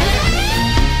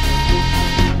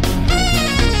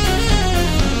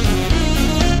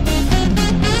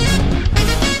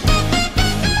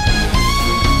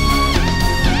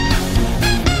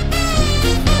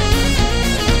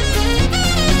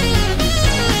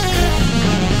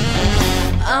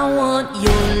 I want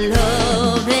your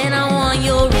love and I want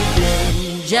your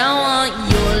revenge. I want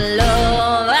your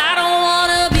love. I don't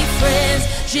wanna be friends.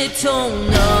 J'ai ton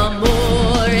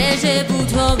amour et j'ai pour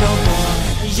ton amour.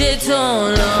 J'ai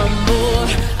ton amour.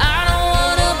 I don't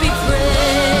wanna be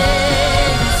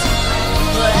friends.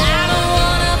 But I don't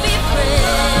wanna be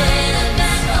friends.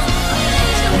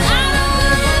 I don't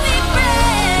wanna be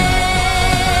friends.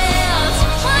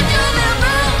 Want your bad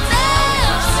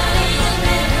romance.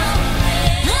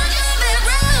 Want your bad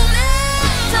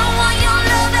romance. I want your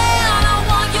love and I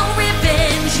want your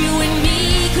revenge. You and me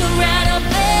could write a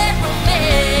bad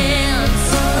romance.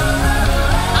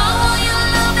 I want your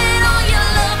love and all your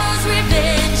lovers'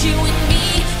 revenge. You and me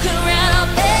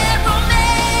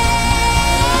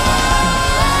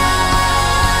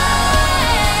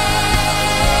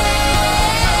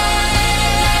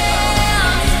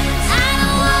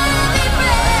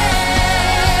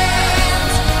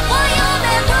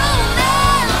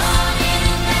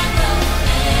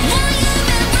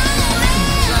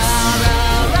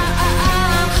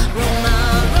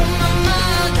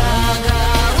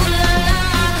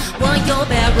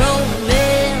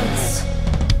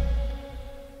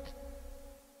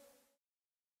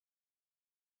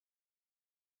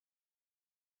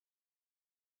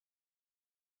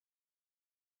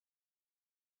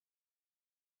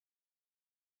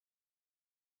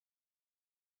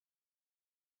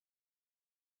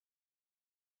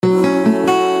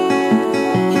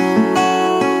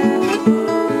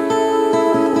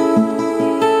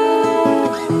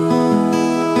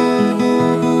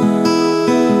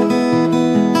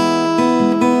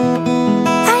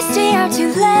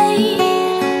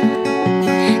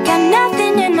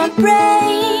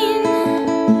brain.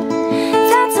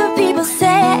 That's what people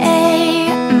say.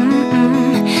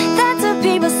 That's what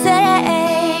people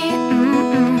say.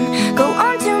 Go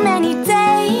on too many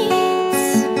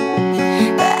dates,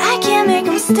 but I can't make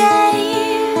them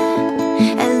stay.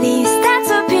 At least that's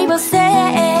what people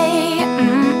say.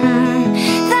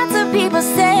 That's what people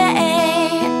say.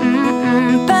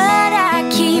 But I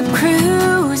keep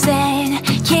cruising,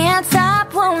 can't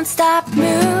stop, won't stop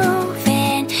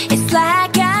moving. It's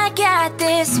like I got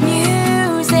this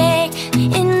music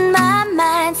in my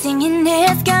mind singing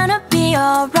it's gonna be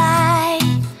alright.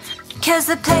 Cause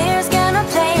the player's gonna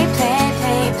play, play,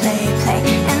 play, play, play,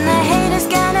 and the hater's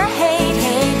gonna hate,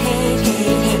 hate, hate,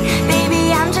 hate, hate. Baby,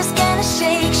 I'm just gonna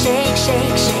shake, shake,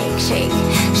 shake, shake, shake.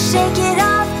 Shake it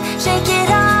off, shake it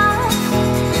off.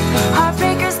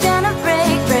 Heartbreaker's gonna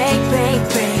break, break, break,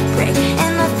 break, break,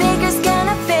 and the faker's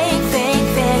gonna fake, fake,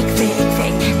 fake, fake,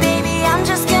 fake. Baby, I'm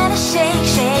just gonna shake,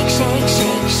 shake, shake,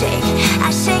 shake, shake. I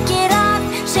shake it off,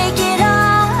 shake it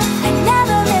off. I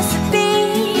never miss a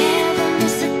beat, never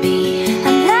miss a beat.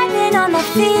 I'm lightning on my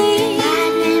feet,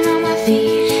 lightning on my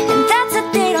feet, and that's what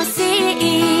they don't see.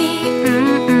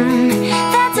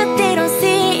 That's what they don't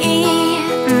see.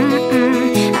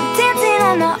 I'm dancing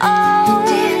on my own,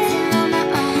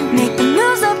 make the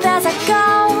moves up as I go,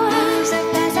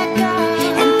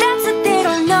 and that's what they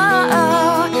don't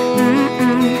know.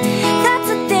 That's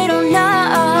what they don't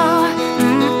know.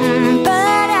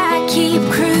 But I keep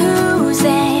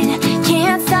cruising,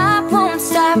 can't stop, won't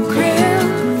stop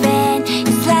grooving.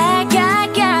 It's like I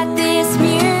got this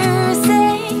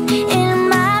music in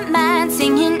my mind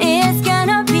singing it's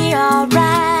gonna be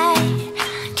alright.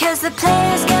 Cause the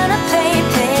player's gonna play,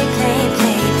 play, play,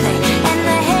 play, play, and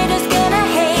the hater's gonna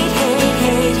hate, hate,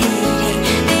 hate, hate, hate.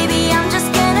 Baby, I'm just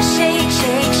gonna shake,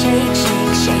 shake, shake,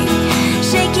 shake, shake.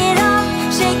 Shake it off,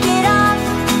 shake it off.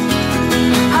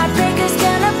 Heartbreaker's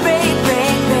gonna break,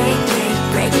 break, break, break,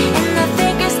 break, and the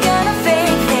faker's gonna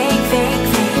fake, fake, fake,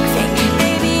 fake, fake.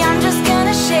 Baby, I'm just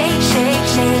gonna shake, shake,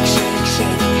 shake, shake,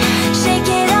 shake. Shake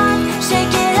it off,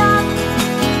 shake it off.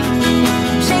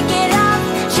 Shake it off,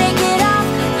 shake it off.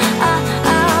 I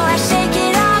shake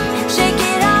it off, shake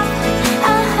it off.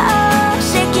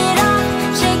 Shake it off,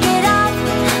 shake it off.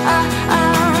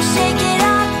 Shake it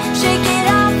off, shake it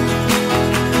off.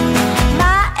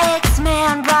 My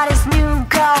ex-man brought his new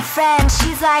girlfriend.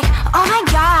 She's like, oh my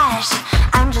gosh,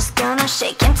 I'm just gonna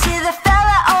shake into the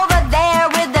fella over there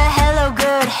with the hello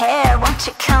good hair. Won't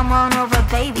you come on over,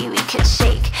 baby? We could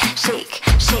shake, shake,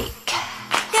 shake.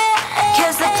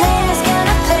 Cause the player's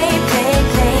gonna play, play,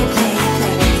 play, play,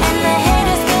 play, and the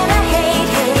hater's gonna hate,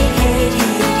 hate, hate, hate,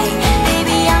 hate.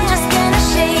 Baby, I'm just gonna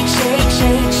shake, shake,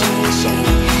 shake, shake, shake.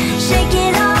 Shake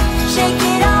it off, shake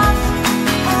it off.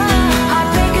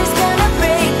 Heartbreaker's gonna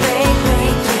break, break,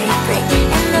 break, break, break,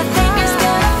 and the faker's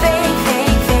gonna fake,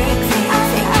 fake, fake, fake,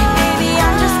 fake. Baby,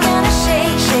 I'm just gonna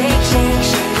shake, shake, shake,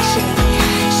 shake, shake.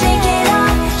 Shake it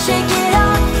off, shake it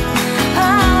off.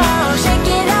 Shake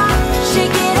it off,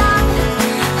 shake it off.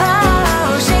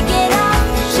 Shake it off,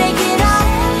 shake it off.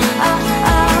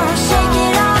 Shake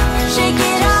it off, shake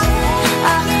it off.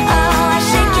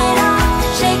 Shake it off,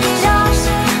 shake it off.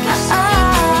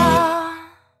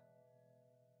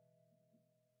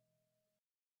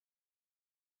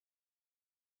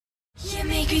 You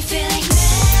make me feel like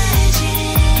magic,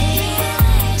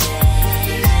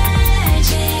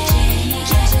 magic.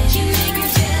 You make me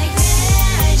feel like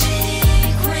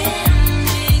magic when I'm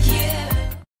with you.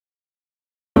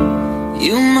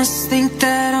 You must think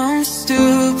that I'm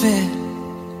stupid.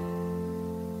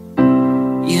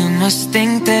 You must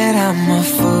think that I'm a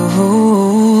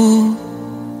fool.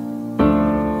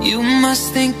 You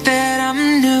must think that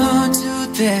I'm new to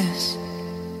this,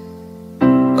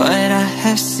 but I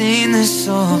have seen this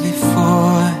all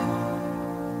before.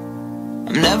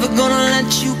 I'm never gonna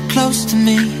let you close to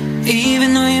me,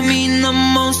 even though you mean the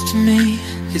most to me.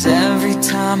 Cause every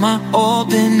time I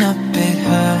open up it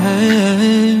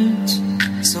hurts.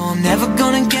 So I'm never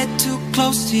gonna get too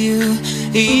close to you,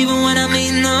 even when I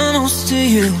mean the most to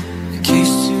you, in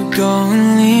case you go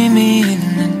and leave me in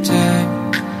the dirt.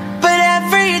 But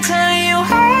every time you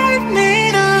hurt me,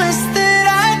 the less that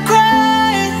I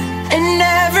cry. And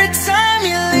every time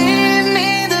you leave me,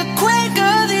 the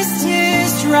quicker these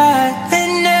tears dry.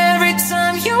 And every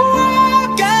time you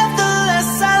walk out, the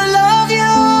less I love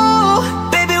you.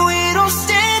 Baby, we don't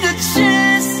stand a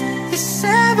chance. It's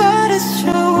sad, but it's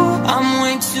true. I'm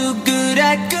way too good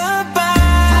at goodbye.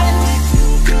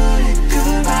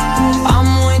 I'm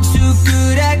way too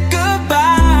good at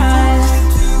goodbye.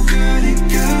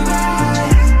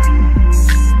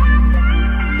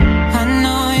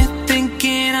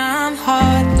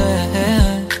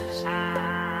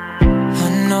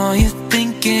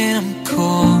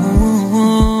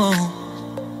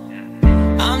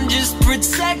 I'm just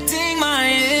protecting my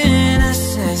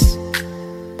innocence.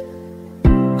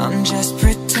 I'm just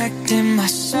protecting my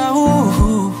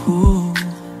soul.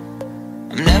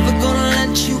 I'm never gonna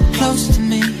let you close to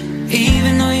me,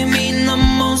 even though you mean the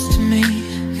most to me.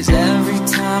 Cause every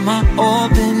time I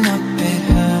open up it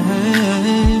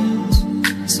hurts.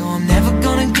 So I'm never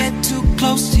gonna get too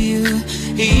close to you,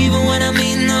 even when I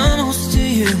mean the most to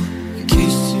you. In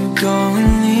case you go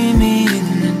and leave me in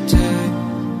the dirt.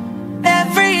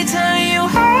 Every time you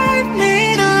hurt me,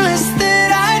 the less that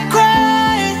I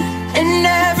cry. And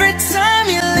every time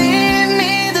you leave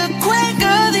me, the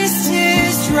quicker these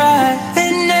tears dry.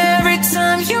 And every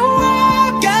time you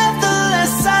walk out, the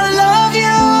less I love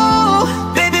you.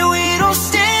 Baby, we don't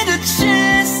stand a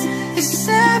chance. It's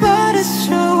sad but it's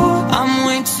true. I'm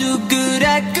way too good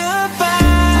at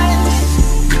goodbyes.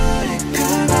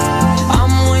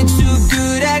 I'm way too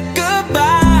good at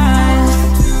goodbyes.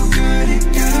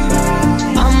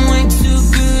 I'm way too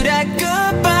good at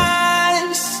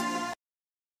goodbyes.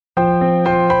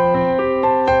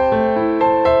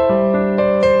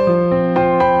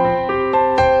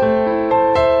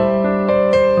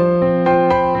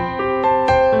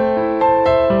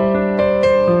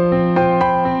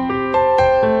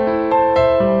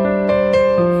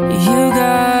 You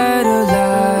got a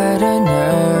lot of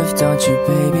nerve, don't you,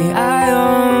 baby? I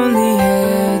only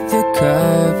hit the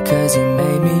curve, cause you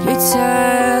made me. You're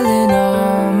telling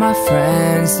all my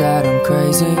friends that I'm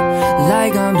crazy,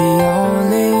 like I'm the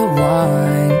only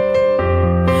one.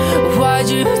 Why'd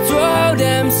you throw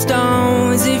them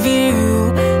stones if you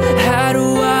had a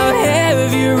wild hair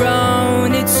of your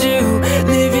own? It's you,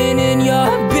 living in your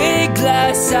big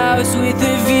glass house with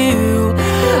a view.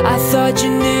 I thought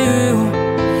you knew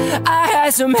I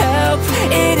had some help.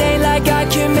 It ain't like I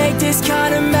can make this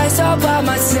kind of mess all by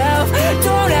myself.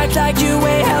 Don't act like you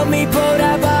ain't helped me pull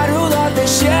that bottle off the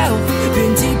shelf.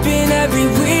 Been deep in every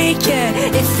weekend.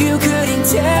 If you couldn't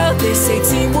tell, they say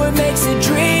teamwork makes a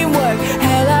dream work.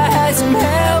 Hell, I had some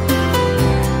help.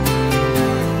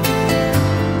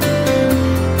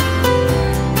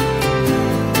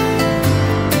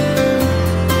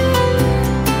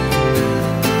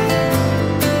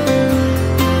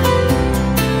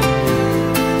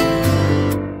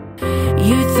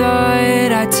 You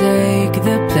thought I'd take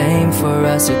the blame for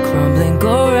us a crumbling,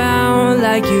 go round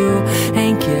like you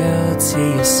ain't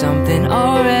guilty of something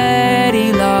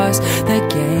already lost. The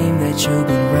game that you've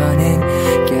been running,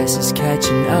 guess it's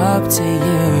catching up to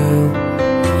you.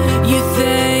 You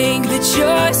think that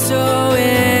you're so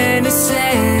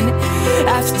innocent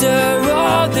after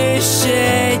all the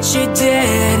shit you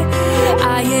did.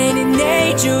 I ain't an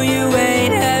angel, you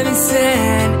ain't heaven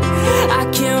sent. I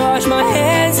can't wash my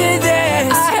hands of this.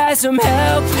 I had some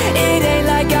help. It ain't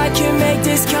like I can make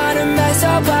this kind of mess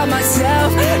all by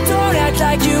myself. Don't act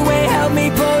like you ain't helped me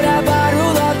pull that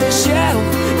bottle off the shelf.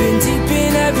 Been deep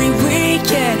in every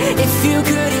weekend. If you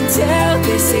couldn't tell,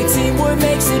 they say teamwork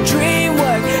makes a dream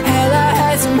work. Hell, I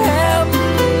had some help.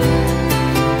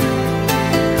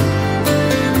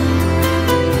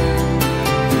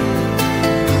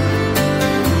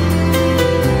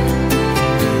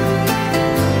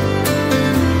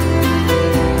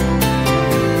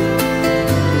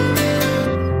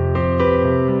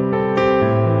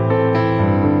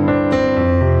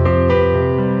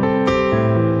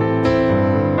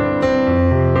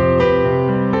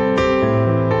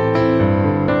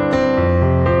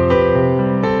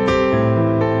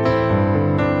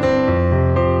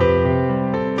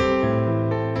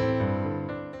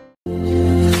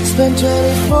 Spent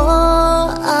 24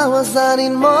 hours, I need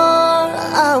more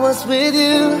hours with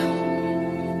you.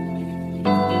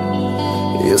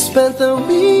 You spent the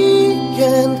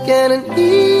weekend getting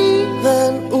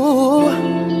even, ooh.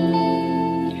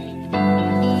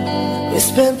 You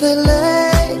spent the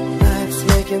late nights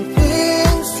making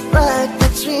things right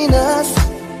between us.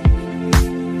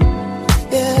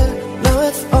 Yeah, now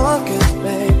it's all good,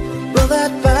 babe. Roll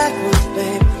that backwards,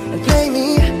 babe, and play me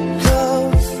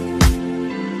close.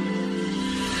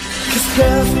 Cause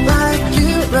girls like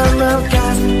you run round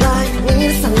guys like me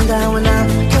to sundown. When I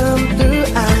come through,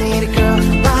 I need a girl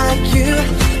like you.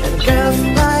 And girls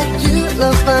like you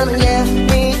love fun, yeah,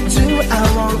 me too. I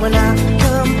want when I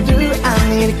come through, I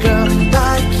need a girl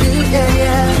like you, yeah,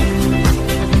 yeah.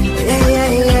 Yeah, yeah,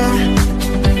 yeah.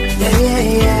 Yeah, yeah,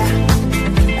 yeah.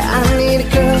 I need a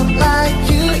girl like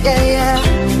you, yeah, yeah.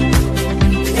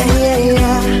 Yeah, yeah,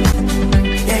 yeah.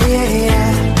 Yeah, yeah,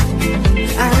 yeah.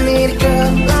 I need a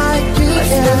girl like you, yeah. I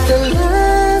spent the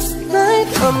last night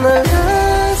on the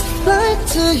last flight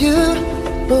to you.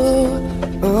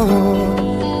 Ooh,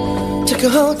 ooh. Took a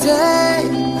whole day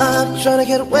up, trying to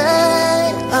get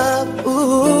way up,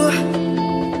 ooh.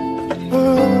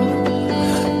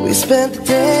 spent the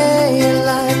day in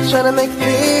life trying to make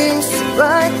things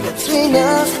right between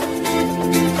us.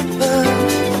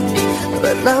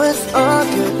 But now it's all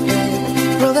good,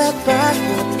 babe. Roll that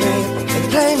backward, babe, and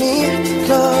play me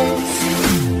close.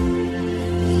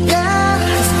 Yeah,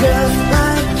 'cause girls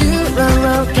like you run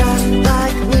around guys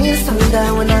like me.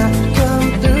 Sundown when I come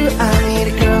through, I need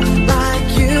a girl like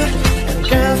you. And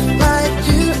girls like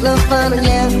you love fun, and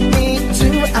yeah, me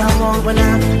too. I want when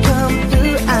I come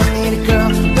through, I need a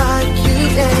girl like you.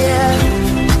 Yeah, yeah,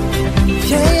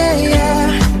 yeah, yeah,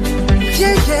 yeah,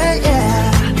 yeah, yeah, yeah.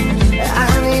 I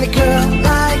need a girl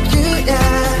like you,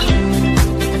 yeah,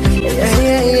 yeah,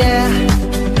 yeah, yeah,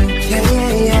 yeah,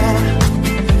 yeah, yeah.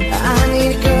 I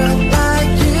need a girl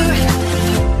like you.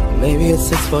 Maybe it's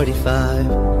 6:45,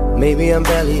 maybe I'm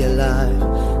barely alive.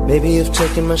 Maybe you've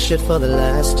taken my shit for the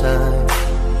last time.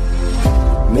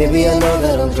 Maybe I know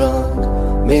that I'm drunk,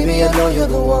 maybe I know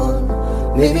you're the one.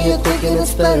 Maybe you're thinking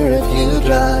it's better if you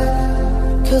drive.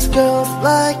 'Cause girls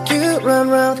like you run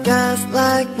around with guys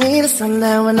like me. To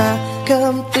sundown when I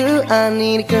come through, I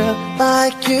need a girl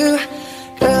like you.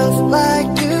 Girls like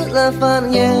you love fun,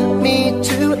 yeah, me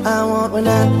too. I want when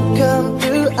I come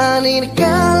through, I need a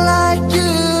girl like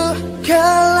you.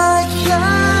 Girl like